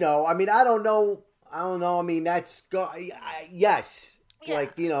like something. You know. I mean, I don't know. I mean, that's yes. Yeah.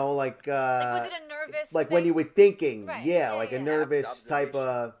 Like, you know, like was it a nervous like thing? when you were thinking, right. like a nervous type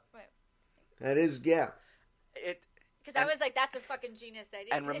of. Right. That is, yeah. Because I was like, that's a fucking genius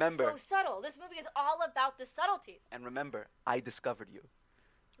idea. And remember, it's so subtle. This movie is all about the subtleties. And remember, I discovered you.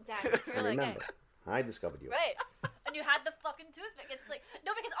 Exactly. And remember, I discovered you. Right. And you had the fucking toothpick. It's like,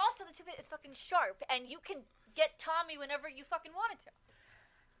 no, because also the toothpick is fucking sharp, and you can get Tommy whenever you fucking wanted to.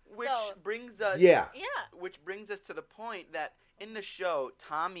 Which brings us, which brings us to the point that in the show,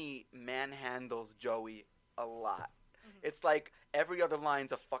 Tommy manhandles Joey a lot. Mm-hmm. It's like every other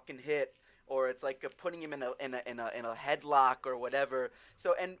line's a fucking hit, or it's like putting him in a headlock or whatever.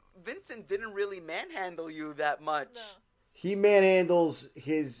 So, and Vincent didn't really manhandle you that much. No. He manhandles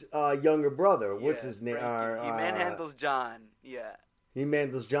his younger brother. What's his name? He manhandles John. Yeah. He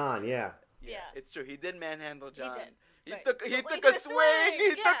manhandles John. Yeah. Yeah. It's true. He did manhandle John. He did. He right. took a swing.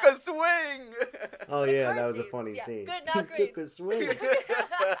 He took a swing. Oh yeah, that was a funny scene. Good, not he took a swing. Come on,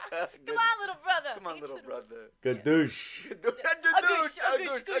 little brother. Come on, little brother. Good douche. Good douche. Like, where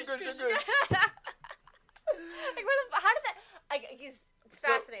the? How did that? He's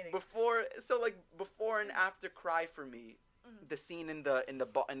fascinating. Before and after Cry for Me, the scene in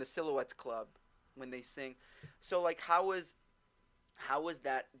the Silhouettes Club when they sing. So like, how was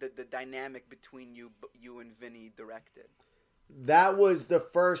that the dynamic between you and Vinny directed? That was the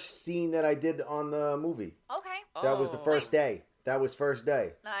first scene that I did on the movie. Okay. That was the first day. That was first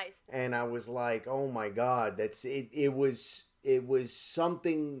day. Nice. And I was like, oh my God, that's it. It was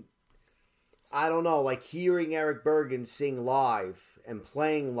something. I don't know, like hearing Eric Bergen sing live and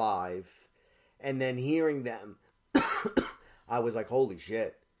playing live, and then hearing them. I was like, holy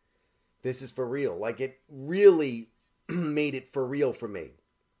shit, this is for real. Like it really made it for real for me.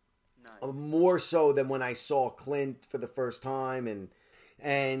 Nice. More so than when I saw Clint for the first time, and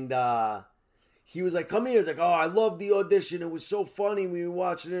he was like, come here. He's like, oh, I love the audition. It was so funny. We were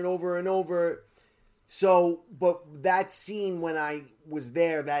watching it over and over. So, but that scene when I was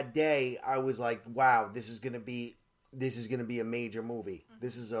there that day, I was like, wow, this is gonna be a major movie. Mm-hmm.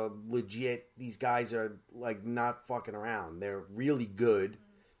 This is a legit. These guys are like not fucking around. They're really good.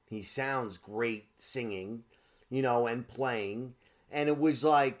 Mm-hmm. He sounds great singing, you know, and playing. And it was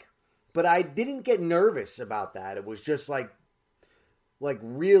like, but I didn't get nervous about that. It was just like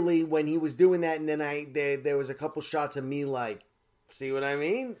really when he was doing that, and then there was a couple shots of me like, see what I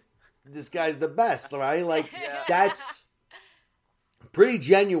mean? This guy's the best, right? Like that's pretty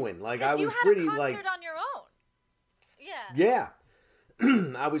genuine. Like I was pretty like on your own. Yeah.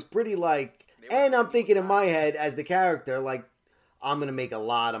 I was pretty like, and I'm thinking in my head as the character, like I'm gonna make a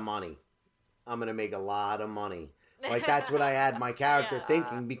lot of money. Like that's what I had my character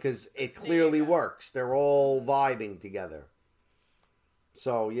thinking because it clearly works. They're all vibing together.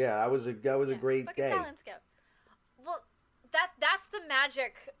 So yeah, that was a great day. Well, that's the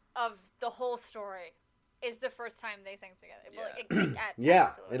magic of the whole story. Is the first time they sang together.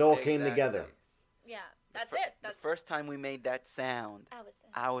 Yeah, it all came together. Yeah, that's it. That's the first time we made that sound.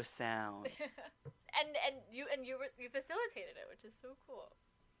 Our sound. and you facilitated it, which is so cool.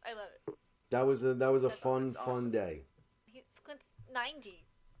 I love it. That was a fun day. He's 90,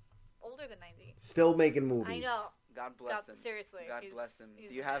 older than 90. Still making movies. I know. God bless him. Seriously. God bless him.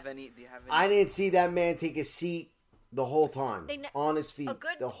 Do you have any? I didn't see that man take a seat the whole time. On his feet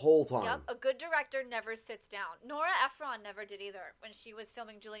the whole time. Yep, a good director never sits down. Nora Ephron never did either when she was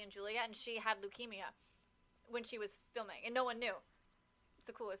filming Julie and Julia, and she had leukemia when she was filming, and no one knew. It's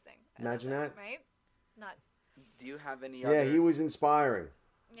the coolest thing. Imagine that. Right? Nuts. Do you have any other... Yeah, he was inspiring.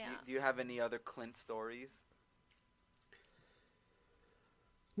 Yeah. Do you have any other Clint stories?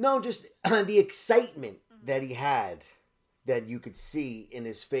 No, just the excitement that he had that you could see in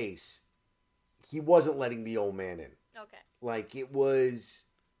his face. He wasn't letting the old man in. Okay. Like, it was...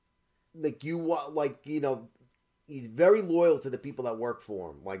 Like, he's very loyal to the people that work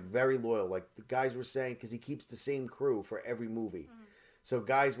for him. Like, very loyal. Like, the guys were saying... Because he keeps the same crew for every movie. Mm-hmm. So,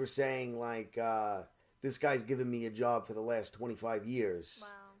 guys were saying, like... this guy's given me a job for the last 25 years. Wow.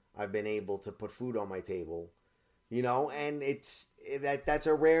 I've been able to put food on my table. You know? And that's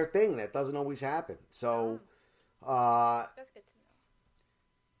a rare thing. That doesn't always happen. So... That's good to know.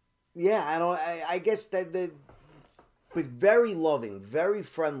 Yeah, I guess that but very loving, very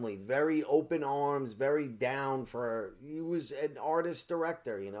friendly, very open arms, very down for. He was an artist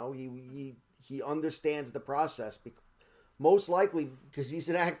director, you know. He understands the process. Most likely because he's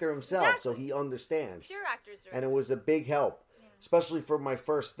an actor himself, so he understands. Pure actors, and it was a big help, especially for my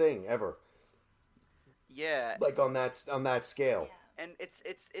first thing ever. Yeah, like on that scale. Yeah. And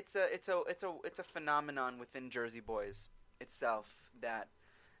it's a phenomenon within Jersey Boys itself that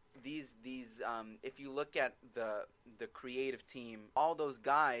these if you look at the creative team, all those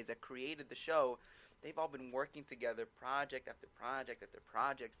guys that created the show, they've all been working together project after project after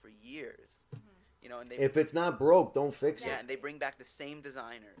project for years. You know, and if it's not broke, don't fix yeah, it. and they bring back the same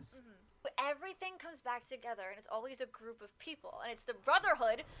designers. Everything comes back together, and it's always a group of people, and it's the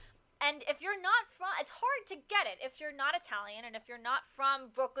brotherhood. And if you're not from, it's hard to get it. If you're not Italian, and if you're not from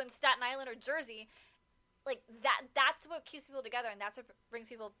Brooklyn, Staten Island, or Jersey, like that's what keeps people together, and that's what brings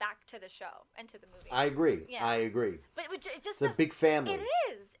people back to the show and to the movie. I agree. Yeah. I agree. But It's a big family. It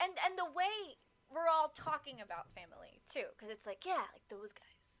is, and the way we're all talking about family too, because it's like, yeah, like those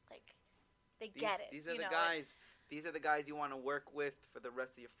guys, like they get it. These are the know, guys. These are the guys you want to work with for the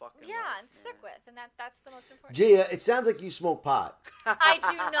rest of your fucking life. Yeah, and stick with, and that's the most important. Gia, it sounds like you smoke pot. I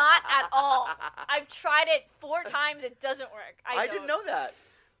do not at all. I've tried it 4 times. It doesn't work. I didn't know that.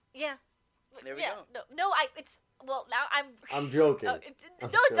 Yeah. There we yeah. go. No. It's well now I'm. I'm joking. No,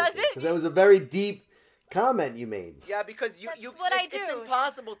 it doesn't. Because that was a very deep comment you made. Yeah, because That's what I do. It's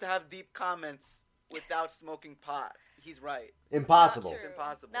impossible to have deep comments without smoking pot. He's right. Impossible. Not It's true.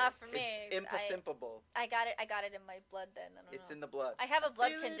 impossible. Not for me. It's impossible. I got it in my blood. Then I don't know. It's in the blood. I have a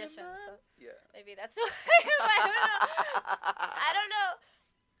blood Feel it in condition, my- so Yeah. maybe that's why. I don't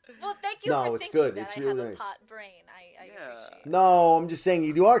know. Well, thank you No, for it's thinking good. that It's I really have nice. a pot brain. I Yeah. appreciate it. No, I'm just saying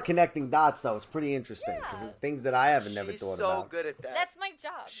you are connecting dots, though. It's pretty interesting. Because Yeah. things that I haven't never She's thought so about. good at that. That's my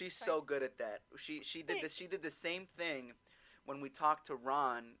job. She's Right. so good at that. She did this. She did the same thing when we talked to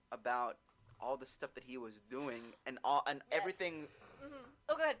Ron about all the stuff that he was doing and everything.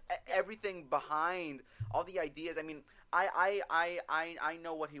 Oh, go ahead. Everything behind all the ideas. I mean, I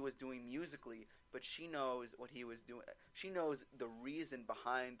know what he was doing musically, but she knows what he was doing. She knows the reason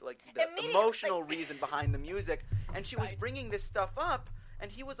behind, like the Immediately, emotional like- reason behind the music, and she was Right. bringing this stuff up,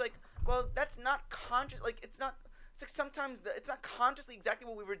 and he was like, "Well, that's not conscious. Like, it's not. It's like sometimes it's not consciously exactly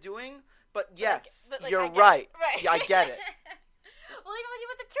what we were doing, but yes, But, like, you're I get it. right. Right. Yeah, I get it." Well, even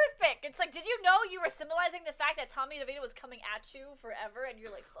with the toothpick, it's like, did you know you were symbolizing the fact that Tommy DeVito was coming at you forever, and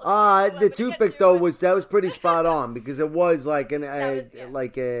you're like, fuck you, I'm The gonna get toothpick you. though was pretty spot on because it was like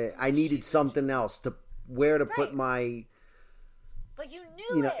yeah. I needed something else to put Right. my But you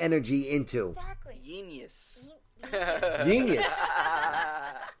knew it. energy into. Exactly. Genius. Genius.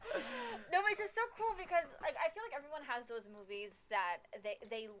 No, but it's just so cool because like I feel like everyone has those movies that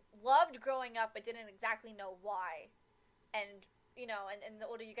they loved growing up but didn't exactly know why, and you know, and the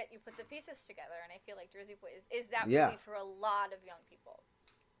older you get, you put the pieces together, and I feel like Jersey Boys is that Yeah. movie for a lot of young people.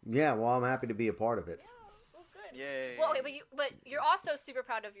 Yeah, well, I'm happy to be a part of it. Yeah, well, good. Yay. Well, wait, but you're also super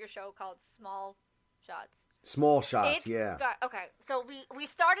proud of your show called Small Shots. Small shots, It's yeah. okay, so we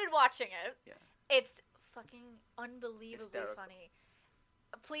started watching it. Yeah. It's fucking unbelievably Hysterical. funny.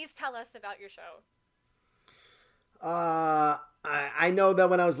 Please tell us about your show. I know that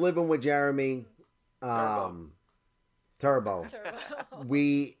when I was living with Jeremy, Turbo,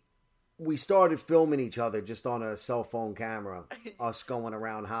 we started filming each other just on a cell phone camera, us going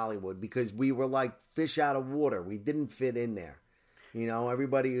around Hollywood because we were like fish out of water. We didn't fit in there. You know,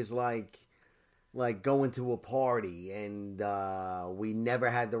 everybody was like going to a party and we never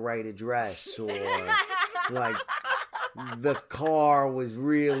had the right address or like the car was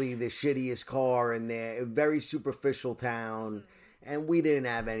really the shittiest car in there, a very superficial town. And we didn't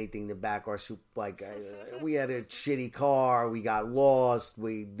have anything to back our we had a shitty car. We got lost.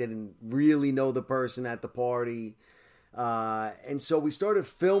 We didn't really know the person at the party. And so we started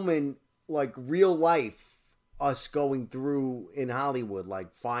filming like real life, us going through in Hollywood,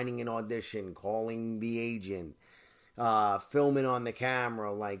 like finding an audition, calling the agent, filming on the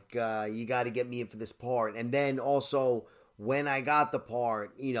camera, like, you got to get me in for this part. And then also when I got the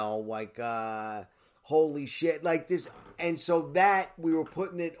part, you know, like, holy shit, like this. And so that we were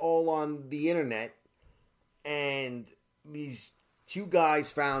putting it all on the internet, and these two guys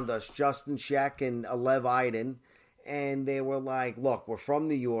found us, Justin Sheck and Alev Iden, and they were like, look, we're from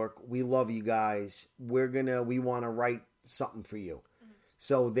New York. We love you guys. We want to write something for you. Mm-hmm.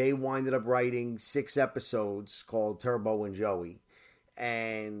 So they winded up writing 6 episodes called Turbo and Joey.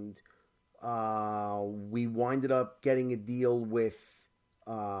 And we winded up getting a deal with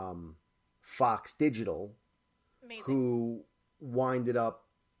Fox Digital, Amazing. who winded up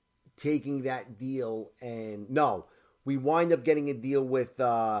taking that deal and no, we wind up getting a deal with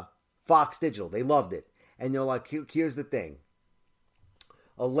Fox Digital. They loved it. And they're like, here's the thing.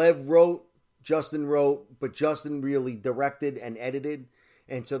 Alev wrote, Justin wrote, but Justin really directed and edited.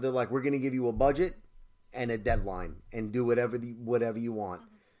 And so they're like, we're going to give you a budget and a deadline and do whatever you want.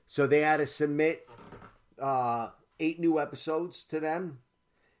 Mm-hmm. So they had to submit 8 new episodes to them.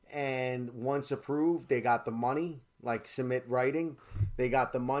 And once approved, they got the money, like submit writing. They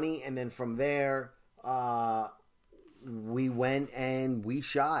got the money. And then from there, we went and we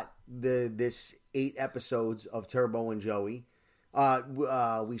shot this 8 episodes of Turbo and Joey.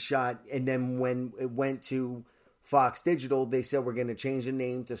 We shot, and then when it went to Fox Digital, they said we're going to change the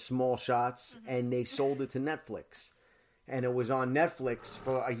name to Small Shots, and they sold it to Netflix. And it was on Netflix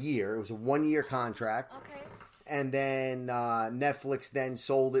for a year. It was a 1-year contract. Okay. And then Netflix then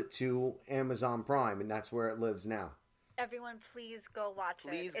sold it to Amazon Prime, and that's where it lives now. Everyone, please go watch it.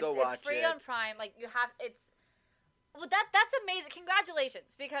 Please go watch it. It's free on Prime. Like you have, well, that's amazing.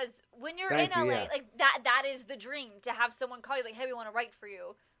 Congratulations, because when you're in LA, yeah. like that is the dream, to have someone call you like, "Hey, we want to write for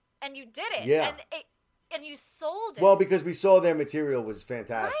you," and you did it. Yeah. And you sold it. Well, because we saw their material was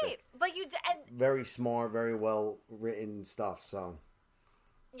fantastic. Right, but you did. Very smart, very well written stuff. So.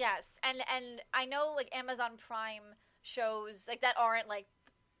 Yes, and I know like Amazon Prime shows like that aren't like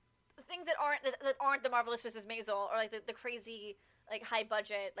things that aren't the Marvelous Mrs. Maisel or like the crazy. Like high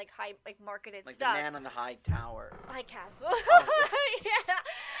budget, like high, like marketed like stuff. Like the Man on the High Tower. High Castle. Yeah.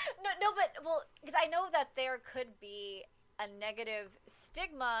 No, but well, because I know that there could be a negative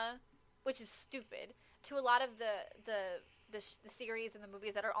stigma, which is stupid, to a lot of the series and the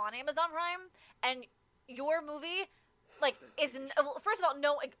movies that are on Amazon Prime, and your movie. Like, first of all,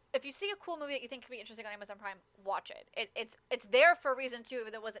 no. Like, if you see a cool movie that you think could be interesting on Amazon Prime, watch it. It's there for a reason too,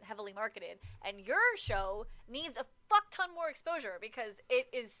 even though it wasn't heavily marketed. And your show needs a fuck ton more exposure because it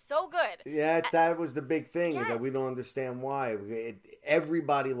is so good. Yeah, that was the big thing is that we don't understand why.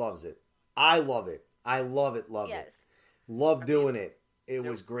 Everybody loves it. I love it. I love it. Love it. Love doing it. It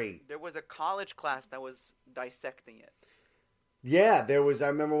was great. There was a college class that was dissecting it. Yeah, there was. I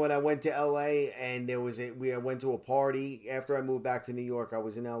remember when I went to LA and I went to a party after I moved back to New York. I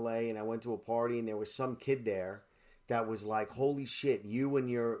was in LA and I went to a party and there was some kid there that was like, "Holy shit, you and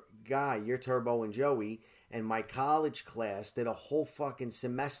your guy, your Turbo and Joey, and my college class did a whole fucking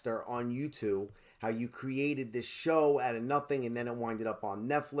semester on YouTube. How you created this show out of nothing and then it winded up on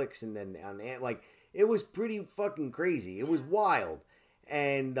Netflix and then on like it was pretty fucking crazy. It was wild."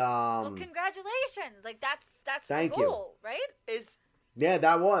 And well, congratulations! Like that's the goal, right?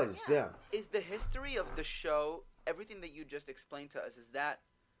 That was. Is the history of the show, everything that you just explained to us, is that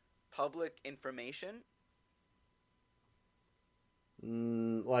public information?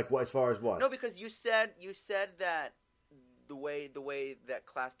 Like what? As far as what? No, because you said that the way that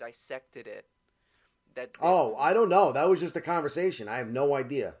class dissected it. I don't know. That was just a conversation. I have no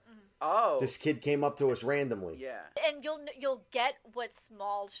idea. Oh, this kid came up to us randomly. Yeah, and you'll get what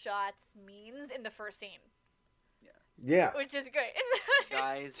Small Shots means in the first scene. Yeah, which is great.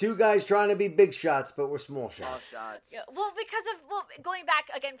 Guys, 2 guys trying to be big shots, but we're small shots. Yeah. Well, because of going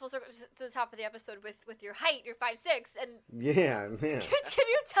back again full circle to the top of the episode with your height, you're 5'6", and yeah. Can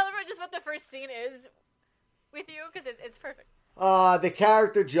you tell everyone just what the first scene is with you? Because it's perfect. The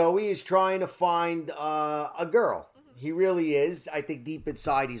character Joey is trying to find a girl. He really is. I think deep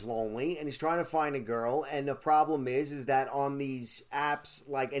inside he's lonely, and he's trying to find a girl. And the problem is that on these apps,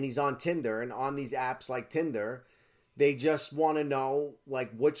 and he's on Tinder, and on these apps like Tinder, they just want to know,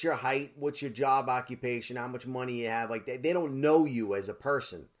 what's your height, what's your job occupation, how much money you have. They don't know you as a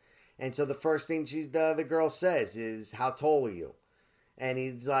person. And so the first thing the girl says is, "How tall are you?" And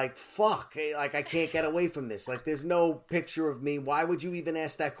he's like, "Fuck, I can't get away from this. There's no picture of me. Why would you even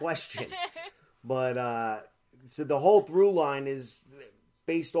ask that question?" But, so the whole through line is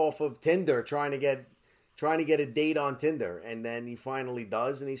based off of Tinder, trying to get a date on Tinder, and then he finally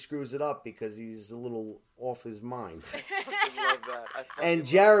does, and he screws it up because he's a little off his mind. I love that. And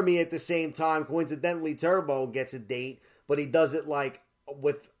Jeremy, at the same time, coincidentally, Turbo gets a date, but he does it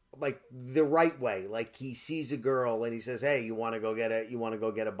with the right way. He sees a girl and he says, "Hey, you want to go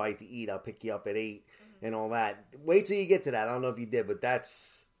get a bite to eat? I'll pick you up at 8," and all that. Wait till you get to that. I don't know if you did, but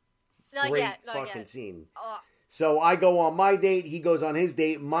that's great fucking scene. So I go on my date. He goes on his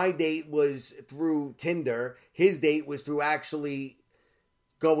date. My date was through Tinder. His date was through actually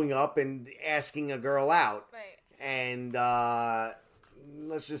going up and asking a girl out. Right. And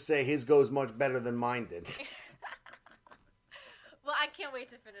let's just say his goes much better than mine did. Well, I can't wait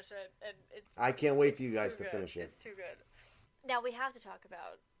to finish it. And I can't wait for you guys to finish it. It's too good. Now we have to talk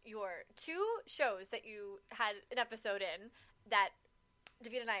about your 2 shows that you had an episode in that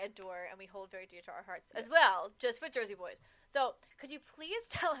David and I adore and we hold very dear to our hearts as well, just with Jersey Boys. So, could you please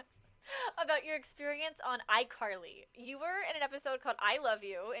tell us about your experience on iCarly? You were in an episode called I Love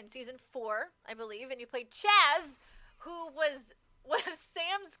You in season 4, I believe, and you played Chaz, who was one of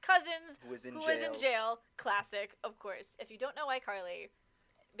Sam's cousins Who was in jail. Classic, of course. If you don't know iCarly,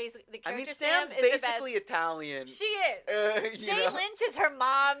 basically the I mean, character Sam's Sam is basically the best. Italian. She is. Jane know? Lynch is her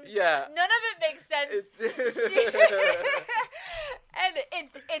mom. Yeah. None of it makes sense. It's And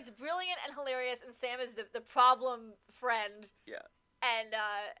it's brilliant and hilarious, and Sam is the problem friend. Yeah. And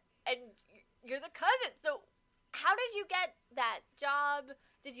you're the cousin. So how did you get that job?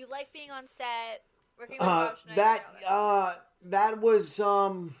 Did you like being on set? Working with Rob Schneider? That was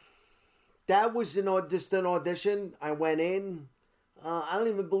just an audition. I went in. I don't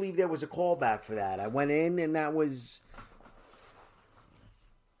even believe there was a callback for that. I went in, and that was.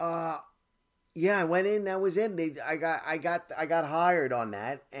 I went in. That was it. I got hired on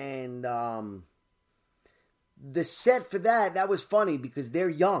that, and the set for that was funny because they're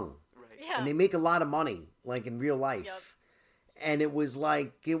young, right. Yeah. and they make a lot of money, like in real life. Yep. And it was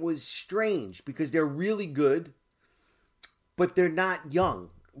strange because they're really good, but they're not young.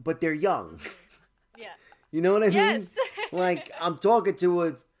 But they're young. Yeah. You know what I Yes. mean? Like, I'm talking to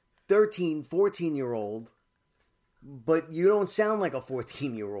a 13, 14-year-old, but you don't sound like a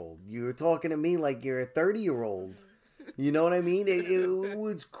 14-year-old. You're talking to me like you're a 30-year-old. You know what I mean? It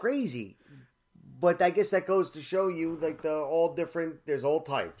was crazy. But I guess that goes to show you, like, there's all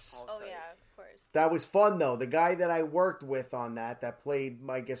types. Oh, yeah, of course. That was fun, though. The guy that I worked with on that played,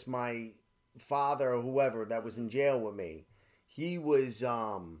 I guess, my father or whoever that was in jail with me, he was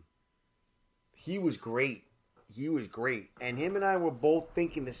great. He was great. And him and I were both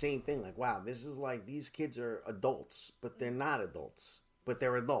thinking the same thing. Like, wow, this is like, these kids are adults, but they're not adults. But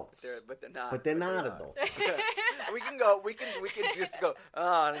they're adults. But they're not. But they're not adults. We can just go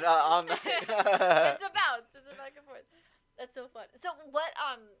on all night. It's a bounce. It's a back and forth. That's so fun. So what?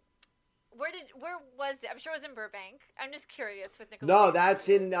 Where was it? I'm sure it was in Burbank. I'm just curious with Nickelodeon. No, that's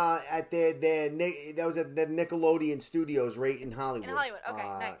in at that was at the Nickelodeon Studios right in Hollywood. In Hollywood. Okay,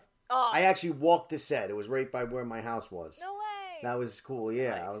 nice. Oh, I actually walked the set. It was right by where my house was. no way. That was cool. Yeah,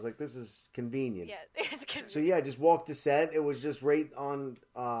 Nice. I was like, this is convenient. Yeah, it's convenient. So yeah, just walked the set. It was just right on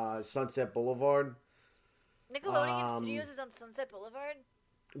Sunset Boulevard. Nickelodeon Studios is on Sunset Boulevard.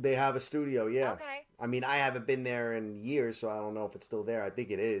 They have a studio. Yeah. Okay. I mean, I haven't been there in years, so I don't know if it's still there. I think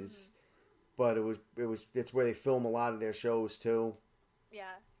it is. But it's where they film a lot of their shows too. Yeah.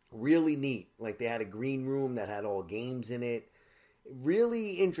 Really neat. Like they had a green room that had all games in it.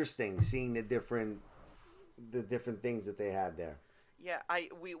 Really interesting seeing the different things that they had there. Yeah,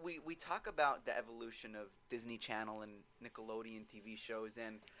 we talk about the evolution of Disney Channel and Nickelodeon TV shows,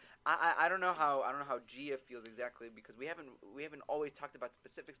 and I don't know how Gia feels exactly because we haven't always talked about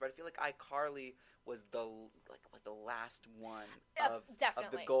specifics, but I feel like iCarly was the last one of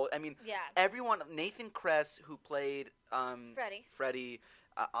definitely. the gold. I mean, Yeah. everyone, Nathan Kress who played Freddie,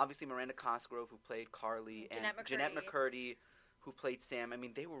 obviously Miranda Cosgrove who played Carly, and Jeanette McCurdy who played Sam. I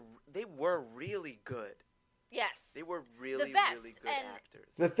mean, they were really good. Yes. They were really, The best, really good and actors.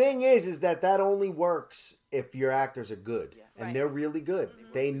 The thing is that only works if your actors are good, Yeah. and Right. they're really good.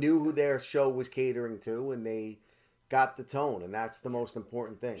 They knew who their show was catering to, and they got the tone, and that's the most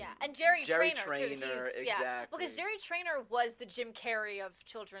important thing. Yeah, and Jerry Trainer too. Trainor, Yeah, exactly. because Jerry Trainer was the Jim Carrey of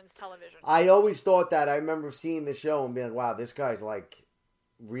children's television. I always thought that. I remember seeing the show and being like, "Wow, this guy's like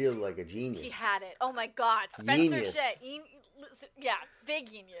really like a genius." He had it. Oh my God, Spencer Genius. Shea. Yeah, big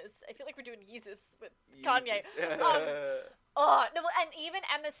genius. I feel like we're doing Yeezus with Kanye. Oh no, and even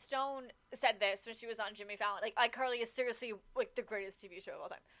Emma Stone said this when she was on Jimmy Fallon. Like, iCarly is seriously like the greatest TV show of all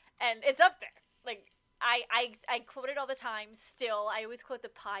time, and it's up there. Like, I quote it all the time. Still, I always quote the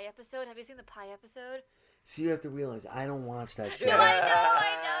Pie episode. Have you seen the Pie episode? So you have to realize I don't watch that show. No, I know.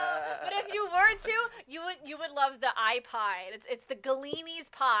 But if you were to, you would love the iPie. It's the Galini's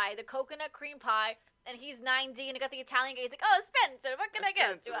pie, the coconut cream pie, and he's 90, and he got the Italian guy. He's like, "Oh, Spencer, what can I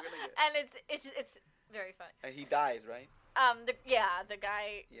get?" Spencer, what can I get? And it's very fun. And he dies, right? The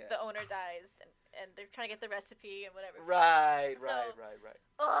guy, Yeah. the owner dies, and they're trying to get the recipe and whatever. Right.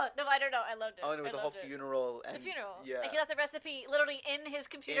 Oh no, I don't know. I loved it. Oh, and it was the whole funeral. And The funeral. Yeah. And he left the recipe literally in his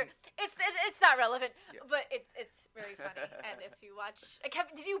computer. It's not relevant, Yeah. but it's very funny. And if you watch,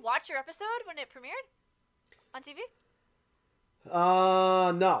 did you watch your episode when it premiered on TV?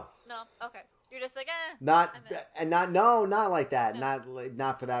 No. No. Okay. You're just like, Not I'm in. not like that. No.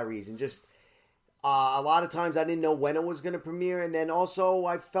 Not for that reason. Just a lot of times I didn't know when it was going to premiere, and then also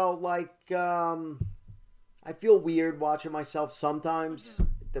I felt like I feel weird watching myself sometimes,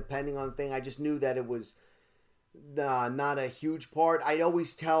 depending on the thing. I just knew that it was not a huge part. I'd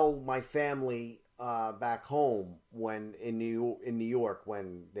always tell my family back home when in New York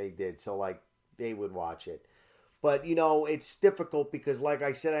when they did, so like they would watch it. But it's difficult because, like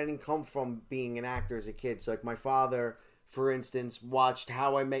I said, I didn't come from being an actor as a kid. So, like my father, for instance, watched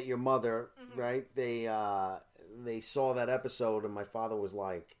How I Met Your Mother. Right? They saw that episode, and my father was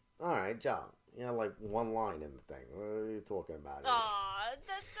like, "All right, John." Like one line in the thing. What are you talking about? Aw,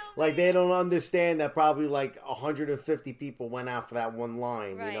 that's so Like they don't understand that probably like 150 people went out for that one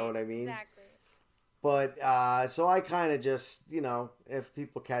line. right, You know what I mean? Exactly. But so I kind of just if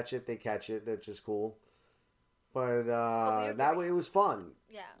people catch it, they catch it. That's just cool. But that way it was fun.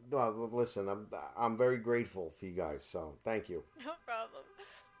 Yeah. Well, listen, I'm very grateful for you guys. So thank you. No problem.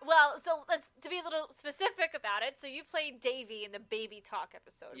 Well, so to be a little specific about it, so you played Davy in the Baby Talk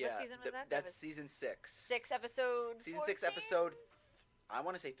episode. Yeah, what season was that? That's season 6. 6 episode. Season 14? 6 episode. I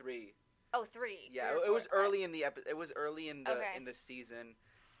want to say 3. Oh, 3. Yeah, 3 or it was 4, early in the It was early in the Okay. in the season.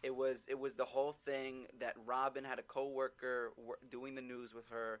 It was the whole thing that Robin had a coworker doing the news with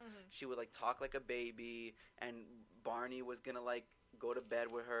her. She would like talk like a baby, and Barney was gonna like go to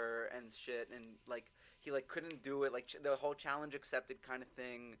bed with her and shit, and like he like couldn't do it, like the whole challenge accepted kind of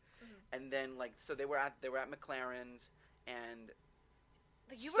thing. And then like so they were at McLaren's, and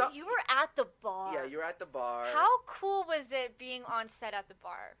But you were at the bar. yeah, you're at the bar. How cool was it being on set at the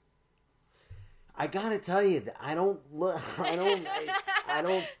bar? I gotta tell you, I don't look. I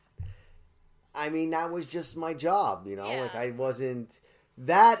don't. I mean, that was just my job, Yeah. Like I wasn't.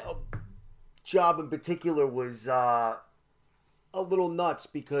 That job in particular was a little nuts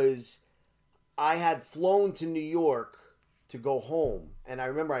because I had flown to New York to go home, and I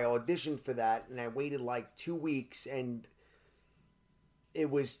remember I auditioned for that, and I waited like 2 weeks, and it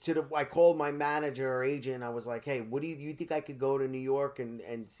was I called my manager or agent. I was like, "Hey, what do you think I could go to New York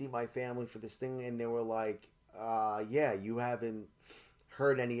and see my family for this thing?" And they were like, "Yeah, you haven't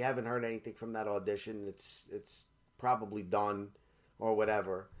heard anything from that audition. It's probably done or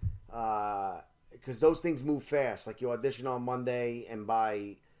whatever." Because those things move fast. Like you audition on Monday, and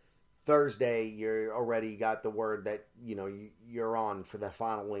by Thursday, you're already got the word that you're on for the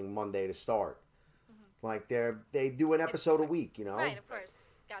following Monday to start. Like they do an episode a week, Right, of course.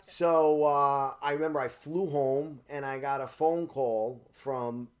 Gotcha. So I remember I flew home and I got a phone call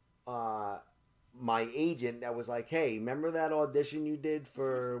from my agent that was like, "Hey, remember that audition you did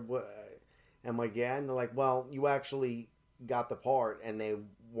for what?" I'm like, "Yeah." And they're like, "Well, you actually got the part, and they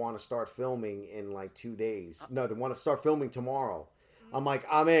want to start filming in like 2 days. No, they want to start filming tomorrow." I'm like,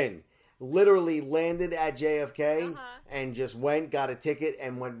 "I'm in." Literally landed at JFK and just got a ticket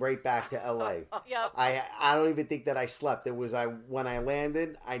and went right back to LA. Yep. I don't even think that I slept. It was when I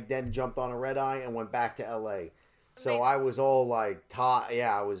landed, I then jumped on a red eye and went back to LA. So Amazing. I was all like,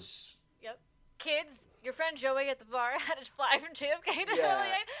 I was. Yep. Kids, your friend Joey at the bar had to fly from JFK to Yeah.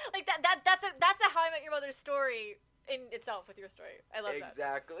 LA. Like that's a How I Met Your Mother story in itself with your story. I love that.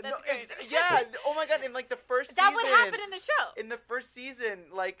 Exactly. That's No, great. yeah. Oh my god! In like the first That season, would happen in the show. in the first season,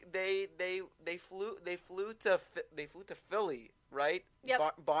 like they flew to Philly, right?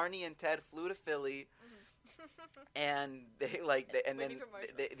 Yep. Barney and Ted flew to Philly, and they Waiting for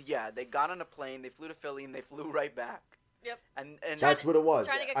Marshall. they got on a plane, they flew to Philly, and they flew right back. Yep. And That's what it was.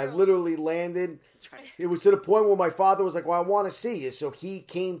 trying to get I girls. literally landed. It was to the point where my father was like, "Well, I want to see you." So he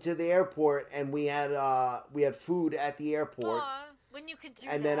came to the airport, and we had food at the airport. Aw, when you could do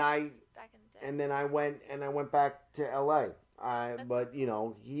And that then back in the day. And then I went back to LA. But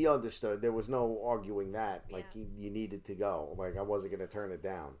he understood. There was no arguing that. Like Yeah. you needed to go. Like I wasn't going to turn it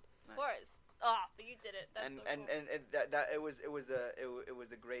down. Of course. Oh, but you did it. That's and so cool. that it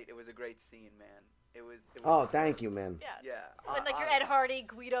was a great scene, man. It was Oh, thank you, man. Yeah. yeah. And like your Ed Hardy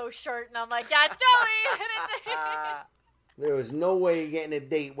Guido shirt, and I'm like, that's Joey. There was no way you're getting a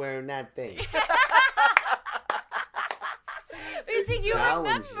date wearing that thing. But you see, you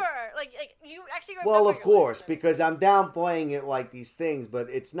Challenge. remember, like you actually remember. Well, of your course, life. because I'm downplaying it like these things, but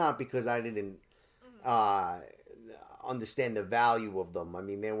it's not because I didn't understand the value of them. I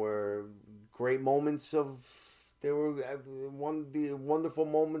mean, there were great moments there were the wonderful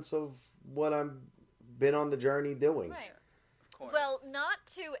moments of what I've been on the journey doing. Right. Of course. Well, not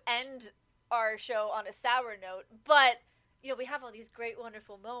to end our show on a sour note, but we have all these great,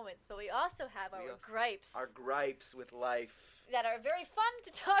 wonderful moments, but we also have our gripes our gripes with life. that are very fun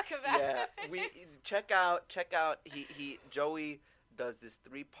to talk about. Yeah, we check out. Joey does this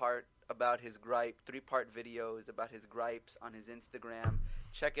 3-part videos about his gripes on his Instagram.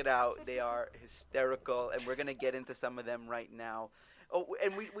 Check it out. They are hysterical, and we're gonna get into some of them right now. Oh,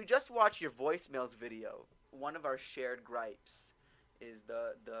 and we just watched your voicemails video. One of our shared gripes is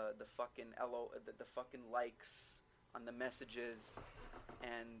the fucking the fucking likes on the messages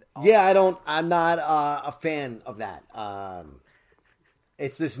and I'm not a fan of that.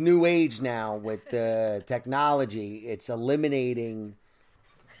 It's this new age now with the technology. It's eliminating.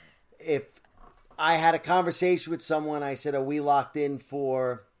 If I had a conversation with someone, I said, "Are we locked in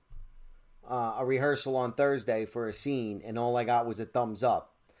for a rehearsal on Thursday for a scene?" And all I got was a thumbs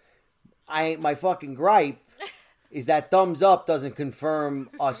up. My fucking gripe is that thumbs up doesn't confirm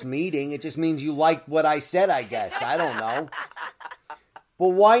us meeting. It just means you like what I said, I guess. I don't know. But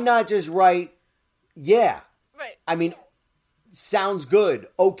why not just write, yeah. Right. I mean, sounds good.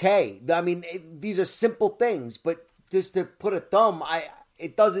 Okay. I mean, these are simple things, but just to put a thumb,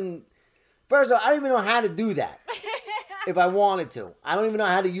 it doesn't. First of all, I don't even know how to do that. If I wanted to, I don't even know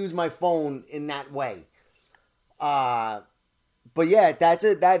how to use my phone in that way. But yeah,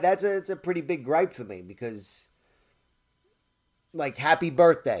 it's a pretty big gripe for me because, like, happy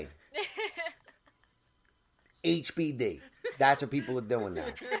birthday, HBD. That's what people are doing now.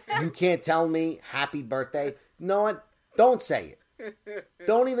 You can't tell me happy birthday. You know what? Don't say it.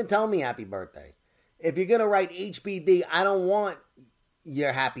 Don't even tell me happy birthday. If you're gonna write HBD, I don't want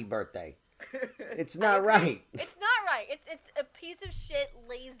your happy birthday. It's not right. It's not right. It's a piece of shit,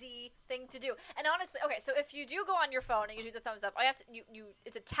 lazy thing to do. And honestly, okay, so if you do go on your phone and you do the thumbs up,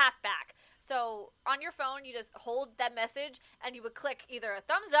 it's a tap back. So on your phone, you just hold that message and you would click either a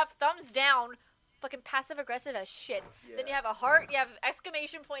thumbs up, thumbs down, fucking passive aggressive as shit. Yeah. Then you have a heart, you have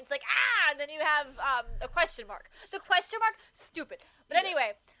exclamation points like and then you have a question mark. The question mark, stupid. But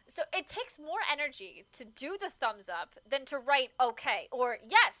anyway, so it takes more energy to do the thumbs up than to write okay or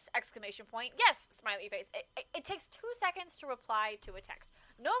yes, exclamation point, yes, smiley face. It takes 2 seconds to reply to a text.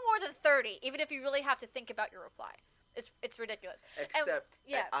 No more than 30, even if you really have to think about your reply. It's ridiculous.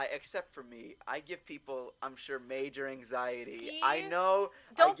 Except for me, I give people, I'm sure, major anxiety. I know.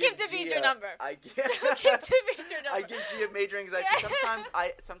 Don't give David your number. Don't give David your number. I give Gia major anxiety.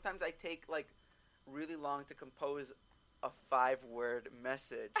 Sometimes I take like really long to compose a 5-word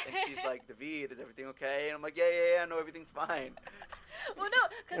message, and she's like, "David, is everything okay?" And I'm like, "Yeah, no, everything's fine." Well,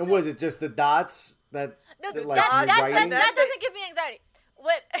 no. And was it just the dots that? No, that doesn't give me anxiety.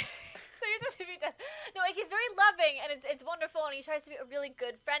 What? So he does. No, he's very loving, and it's wonderful, and he tries to be a really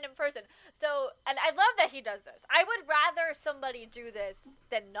good friend and person. So, and I love that he does this. I would rather somebody do this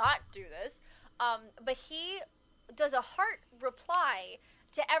than not do this. But he does a heart reply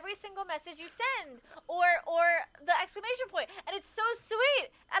to every single message you send, or the exclamation point, and it's so sweet,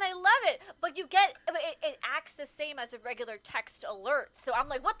 and I love it. But it acts the same as a regular text alert. So I'm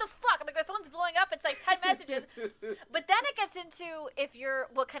like, what the fuck? I'm like, my phone's blowing up. It's like 10 messages. But then it gets into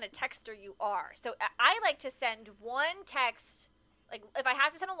what kind of texter you are. So I like to send one text. Like, if I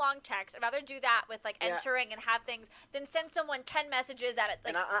have to send a long text, I'd rather do that with, like, entering and have things than send someone 10 messages at it.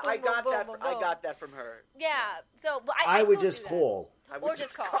 Like, and I got that from her. Yeah. So, but I would just call. Or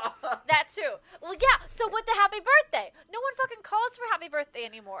just call. That too. Well, yeah. So with the happy birthday, no one fucking calls for happy birthday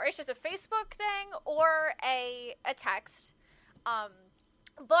anymore. It's just a Facebook thing or a text.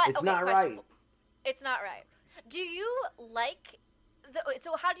 But it's not right. It's not right. Do you like?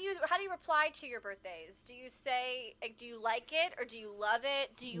 So how do you reply to your birthdays? Do you say, do you like it or do you love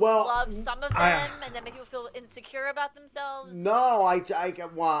it? Do you love some of them and then make people feel insecure about themselves? No,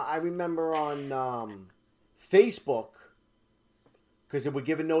 I remember on Facebook, because it would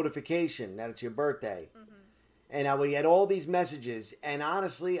give a notification that it's your birthday. Mm-hmm. And I would get all these messages, and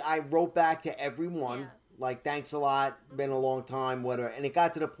honestly, I wrote back to everyone, like, thanks a lot, been a long time, whatever. And it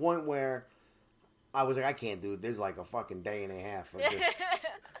got to the point where I was like, I can't do it. There's like a fucking day and a half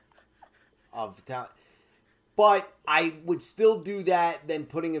of time. But I would still do that, then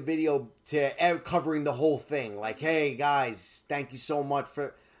putting a video covering the whole thing. Like, hey, guys, thank you so much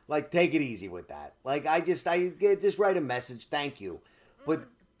for, like, take it easy with that. Like, I just write a message, thank you. But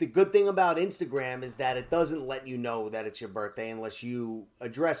the good thing about Instagram is that it doesn't let you know that it's your birthday unless you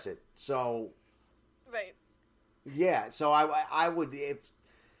address it. So, right. Yeah, so I would,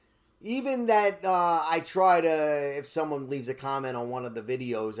 even that I try to, if someone leaves a comment on one of the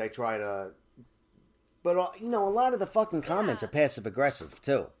videos, I try to, but a lot of the fucking comments are passive aggressive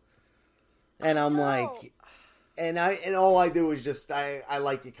too. And I'm like, and all I do is just, I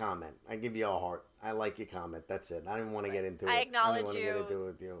like your comment. I give you a heart. I like your comment. That's it. I didn't want to get into it. I acknowledge I you. Get into it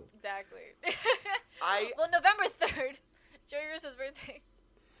with you. Exactly. Well, November 3rd, Joey Russo's birthday.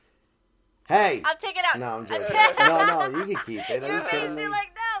 Hey. I'll take it out. No, I'm joking. No, you can keep it. Are you kidding me?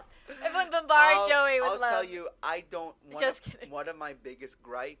 Like, no. Everyone bombard Joey with love. I'll tell you, I don't. Just kidding. One of my biggest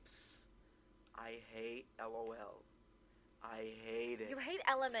gripes, I hate LOL. I hate it. You hate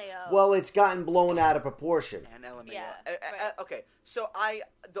LMAO. Well, it's gotten blown out of proportion. And LMAO. Yeah, right. Okay, so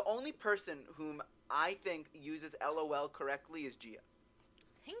the only person whom I think uses LOL correctly is Gia.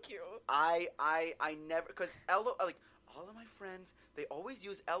 Thank you. I never, because all of my friends, they always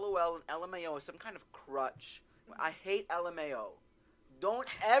use LOL and LMAO as some kind of crutch. I hate LMAO. Don't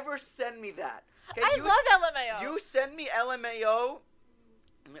ever send me that. Okay, I love LMAO. You send me LMAO.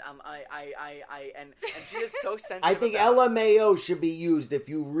 And Gia's so sensitive. I think LMAO should be used if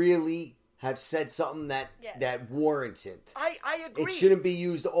you really have said something that warrants it. I agree. It shouldn't be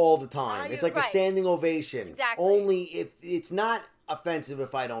used all the time. It's like a standing ovation. Exactly. Only if it's not offensive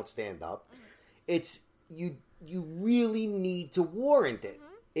if I don't stand up. Mm-hmm. It's you really need to warrant it.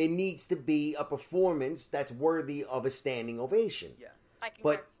 Mm-hmm. It needs to be a performance that's worthy of a standing ovation. Yeah.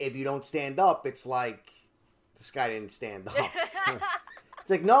 But if you don't stand up, it's like this guy didn't stand up. It's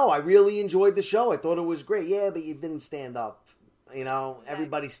like, no, I really enjoyed the show. I thought it was great. Yeah, but you didn't stand up. You know,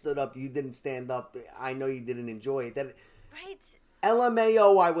 everybody stood up. You didn't stand up. I know you didn't enjoy it. Right.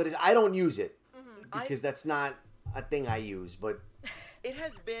 LMAO, I don't use it because that's not a thing I use. But it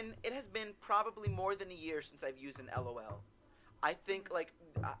has been probably more than a year since I've used an LOL. I think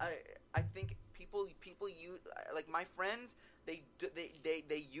I think people use, like, my friends, they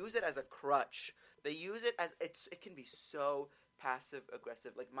use it as a crutch. They use it as it can be so passive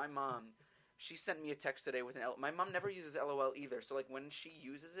aggressive. Like, my mom, she sent me a text today with my mom never uses LOL either. So, like, when she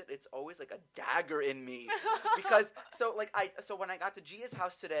uses it, it's always like a dagger in me because so when I got to Gia's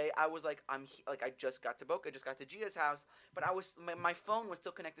house today, I was like, I just got to Boca, I just got to Gia's house, but my phone was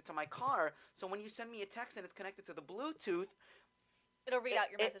still connected to my car. So when you send me a text and it's connected to the Bluetooth, it'll read out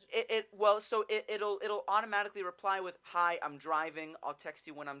your message. It'll automatically reply with, "Hi, I'm driving. I'll text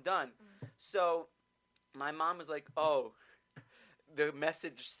you when I'm done." So my mom was like, "Oh, the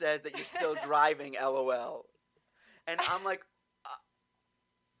message says that you're still driving, LOL." And I'm like,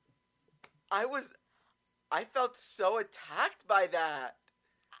 I felt so attacked by that.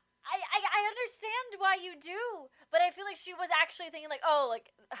 I understand why you do, but I feel like she was actually thinking like, oh,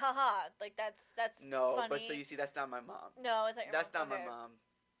 like, haha, like that's no, funny. but so you see, that's not my mom. No, it's not your That's mom. not my mom.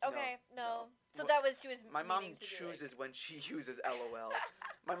 Okay, no. So she was. My mom meaning to chooses when she uses LOL.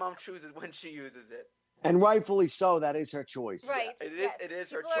 My mom chooses when she uses it. And rightfully so, that is her choice. Right. Yeah, it is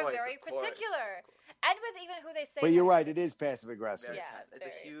her choice. People are very particular, and with even who they say. But you're right, it is passive aggressive. It's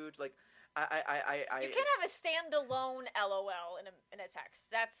a huge, like, You can't have a standalone LOL in a text.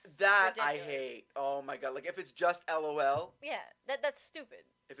 That's that ridiculous. I hate. Oh my god! Like, if it's just LOL. Yeah, that's stupid.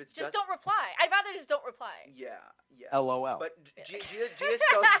 If it's just don't reply. I'd rather just don't reply. Yeah. LOL. But Gia is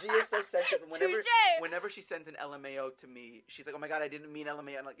so sensitive. Whenever she sends an LMAO to me, she's like, "Oh my god, I didn't mean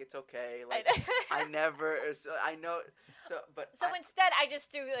LMAO." I'm like, "It's okay." Like, I never. I know. So instead, I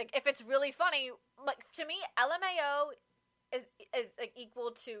just do, like, if it's really funny. Like, to me, LMAO is like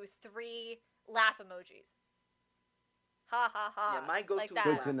equal to 3 laugh emojis. Ha ha ha. Yeah, my go-to. Like,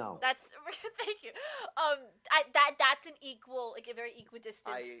 good to know. That's thank you. That's an equal, like, a very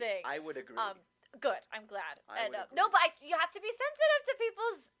equidistant thing. I would agree. Good. I'm glad. I would agree. No, but you have to be sensitive to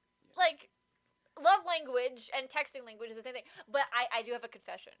people's, like, love language, and texting language is the same thing. But I do have a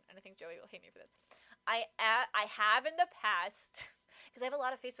confession, and I think Joey will hate me for this. I have in the past, because I have a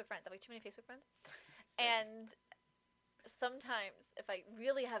lot of Facebook friends. I have, like, too many Facebook friends, and sometimes if I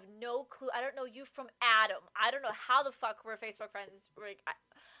really have no clue, I don't know you from Adam, I don't know how the fuck we're Facebook friends, like,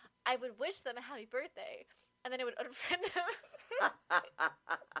 I would wish them a happy birthday, and then I would unfriend them.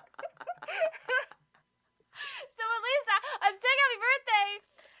 So at least I'm saying happy birthday,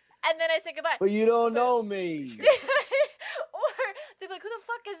 and then I say goodbye. But you don't know me. Or they'll be like, who the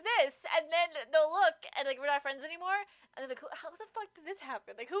fuck is this? And then they'll look, and, like, we're not friends anymore. And they're like, how the fuck did this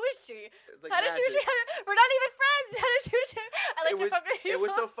happen? Like, who is she? Like, how did she? We're not even friends. How did she? I like to fuck with you. It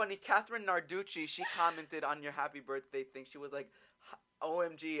was so funny. Catherine Narducci, she commented on your happy birthday thing. She was like,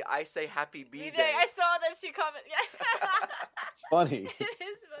 "OMG, I say happy B-Day." I saw that she commented. Yeah. It's funny. It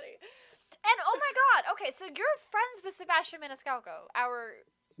is funny. And oh my god, okay, so you're friends with Sebastian Maniscalco, our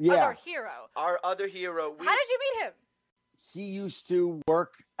other hero. Our other hero. How did you meet him? He used to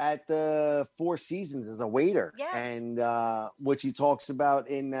work at the Four Seasons as a waiter, and which he talks about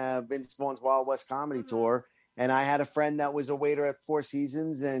in Vince Vaughn's Wild West Comedy Tour. And I had a friend that was a waiter at Four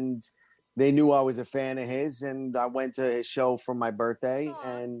Seasons, and they knew I was a fan of his, and I went to his show for my birthday,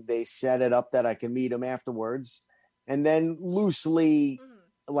 and they set it up that I could meet him afterwards. And then loosely,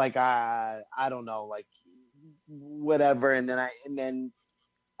 like, I don't know, like, whatever. And then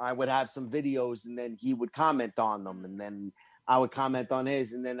I would have some videos, and then he would comment on them, and then I would comment on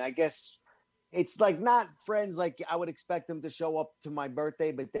his. And then I guess it's like not friends like I would expect him to show up to my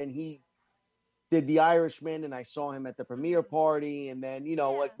birthday, but then he did The Irishman, and I saw him at the premiere party, and then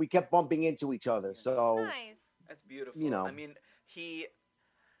like we kept bumping into each other. So Nice. That's beautiful. You know. I mean,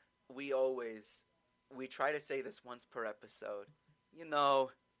 we try to say this once per episode.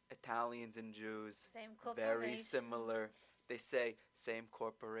 Italians and Jews, Same very corporation. similar. They say same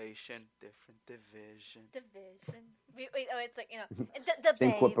corporation, different division. Division. Wait, it's like, the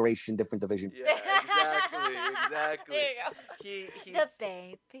same babe. corporation, different division. Yeah, exactly. There you go. He's The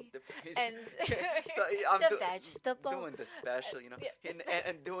baby. And so I'm the vegetable. doing the special, Yes.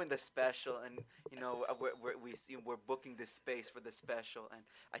 and doing the special, and we're booking this space for the special, and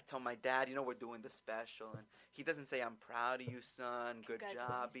I tell my dad, we're doing the special, and he doesn't say I'm proud of you, son, good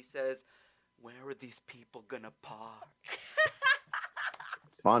job. He says, where are these people gonna park?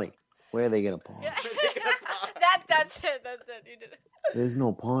 It's funny. Where are they gonna park? Yeah. They're gonna park. That's it. You did it. There's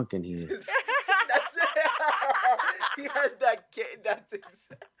no parking here. That's it. He has that kid.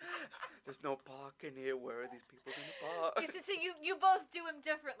 There's no parking here. Where are these people gonna park? So you both do him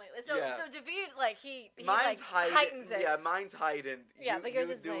differently. So Yeah. so David, like he Mine's heightens it. Yeah, mine's heightened. Yeah, you, but yours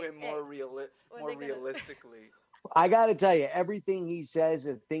you is do like, it more realistically. I gotta tell you, everything he says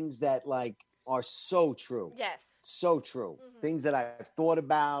are things that are so true. Yes. So true. Mhm. Things that I've thought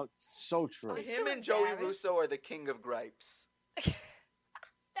about. So true. I'm Him so and Joey embarrassed. Russo are the king of gripes.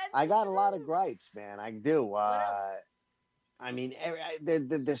 I got a lot of gripes, man. I do. else? I mean,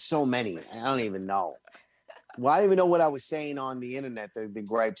 there's so many. I don't even know. Well, I don't even know what I was saying on the internet, the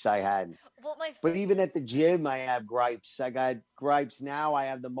gripes I had. Well, But even at the gym, I have gripes. I got gripes now. I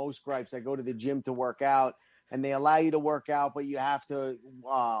have the most gripes. I go to the gym to work out, and they allow you to work out, but you have to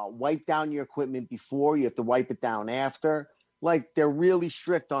wipe down your equipment before. You have to wipe it down after. Like, they're really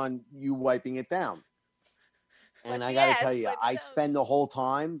strict on you wiping it down. And I got to tell you, wipe it I down. spend the whole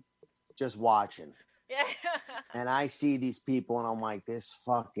time just watching. Yeah. And I see these people, and I'm like, this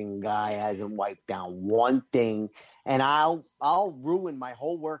fucking guy hasn't wiped down one thing. And I'll ruin my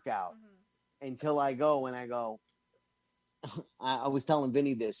whole workout until I go, and I go, I was telling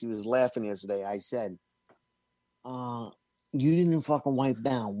Vinny this. He was laughing yesterday. I said, you didn't fucking wipe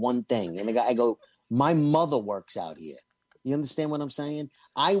down one thing. And the guy, I go, my mother works out here. You understand what I'm saying?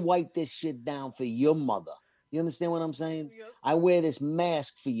 I wipe this shit down for your mother. You understand what I'm saying? Yep. I wear this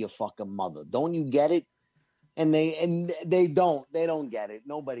mask for your fucking mother. Don't you get it? And they don't get it.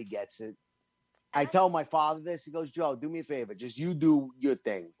 Nobody gets it. I tell my father this. He goes, Joe, do me a favor. Just you do your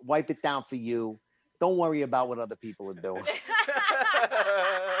thing. Wipe it down for you. Don't worry about what other people are doing.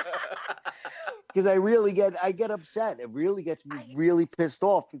 Because I get upset. It really gets me really pissed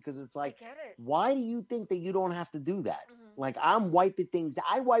off because it's like, I get it. why do you think that you don't have to do that? Mhm. Like, I'm wiping things.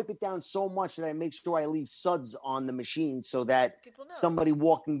 I wipe it down so much that I make sure I leave suds on the machine so that People know. somebody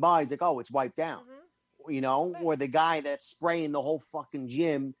walking by is like, oh, it's wiped down. Mhm. Or the guy that's spraying the whole fucking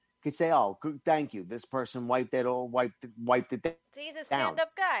gym could say, oh, thank you. This person wiped it down. He's a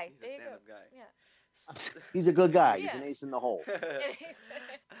stand-up guy. He's There a you go. stand-up guy. Yeah. He's a good guy. He's Yeah. an ace in the hole.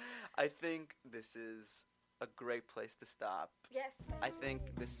 I think this is a great place to stop. Yes. I think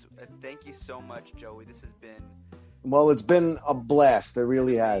this. Thank you so much, Joey. This has been. Well, it's been a blast. It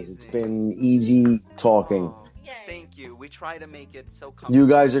really has. It's been easy talking. Oh, Yay. thank you. We try to make it so comfortable. You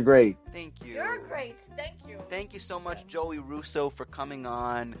guys are great. Thank you. You're great. Thank you. Thank you so much, Joey Russo, for coming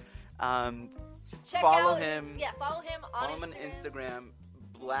on. Check Follow out him. Follow him on Follow him on Instagram.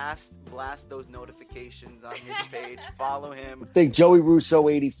 Blast those notifications on his page. Follow him. I think Joey Russo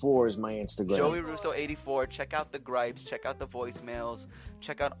 84 is my Instagram. Joey Russo 84. Check out the gripes. Check out the voicemails.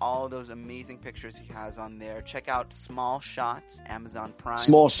 Check out all those amazing pictures he has on there. Check out Small Shots, Amazon Prime.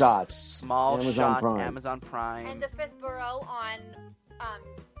 Small Shots. Small Amazon Shots, Prime. Amazon Prime. And the Fifth Borough on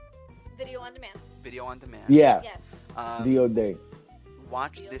video on demand. Video on demand. Yeah. Yes. VOD.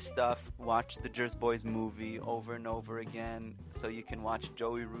 Watch this stuff. Watch the Jersey Boys movie over and over again, so you can watch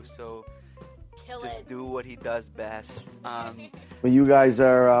Joey Russo Kill just it. do what he does best. But you guys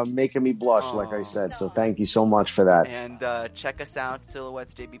are making me blush, like I said. So thank you so much for that. And check us out,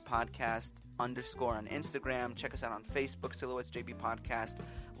 Silhouettes JB Podcast _ on Instagram. Check us out on Facebook, Silhouettes JB Podcast.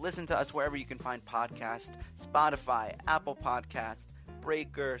 Listen to us wherever you can find podcasts: Spotify, Apple Podcast,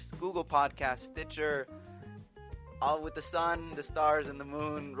 Breaker, Google Podcast, Stitcher. All with the sun, the stars, and the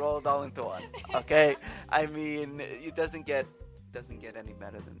moon rolled all into one. Okay, I mean, it doesn't get any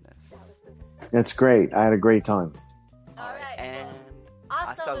better than this. That's great. I had a great time. All right. And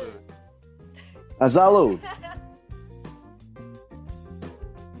Hasta salud. luego. A salud.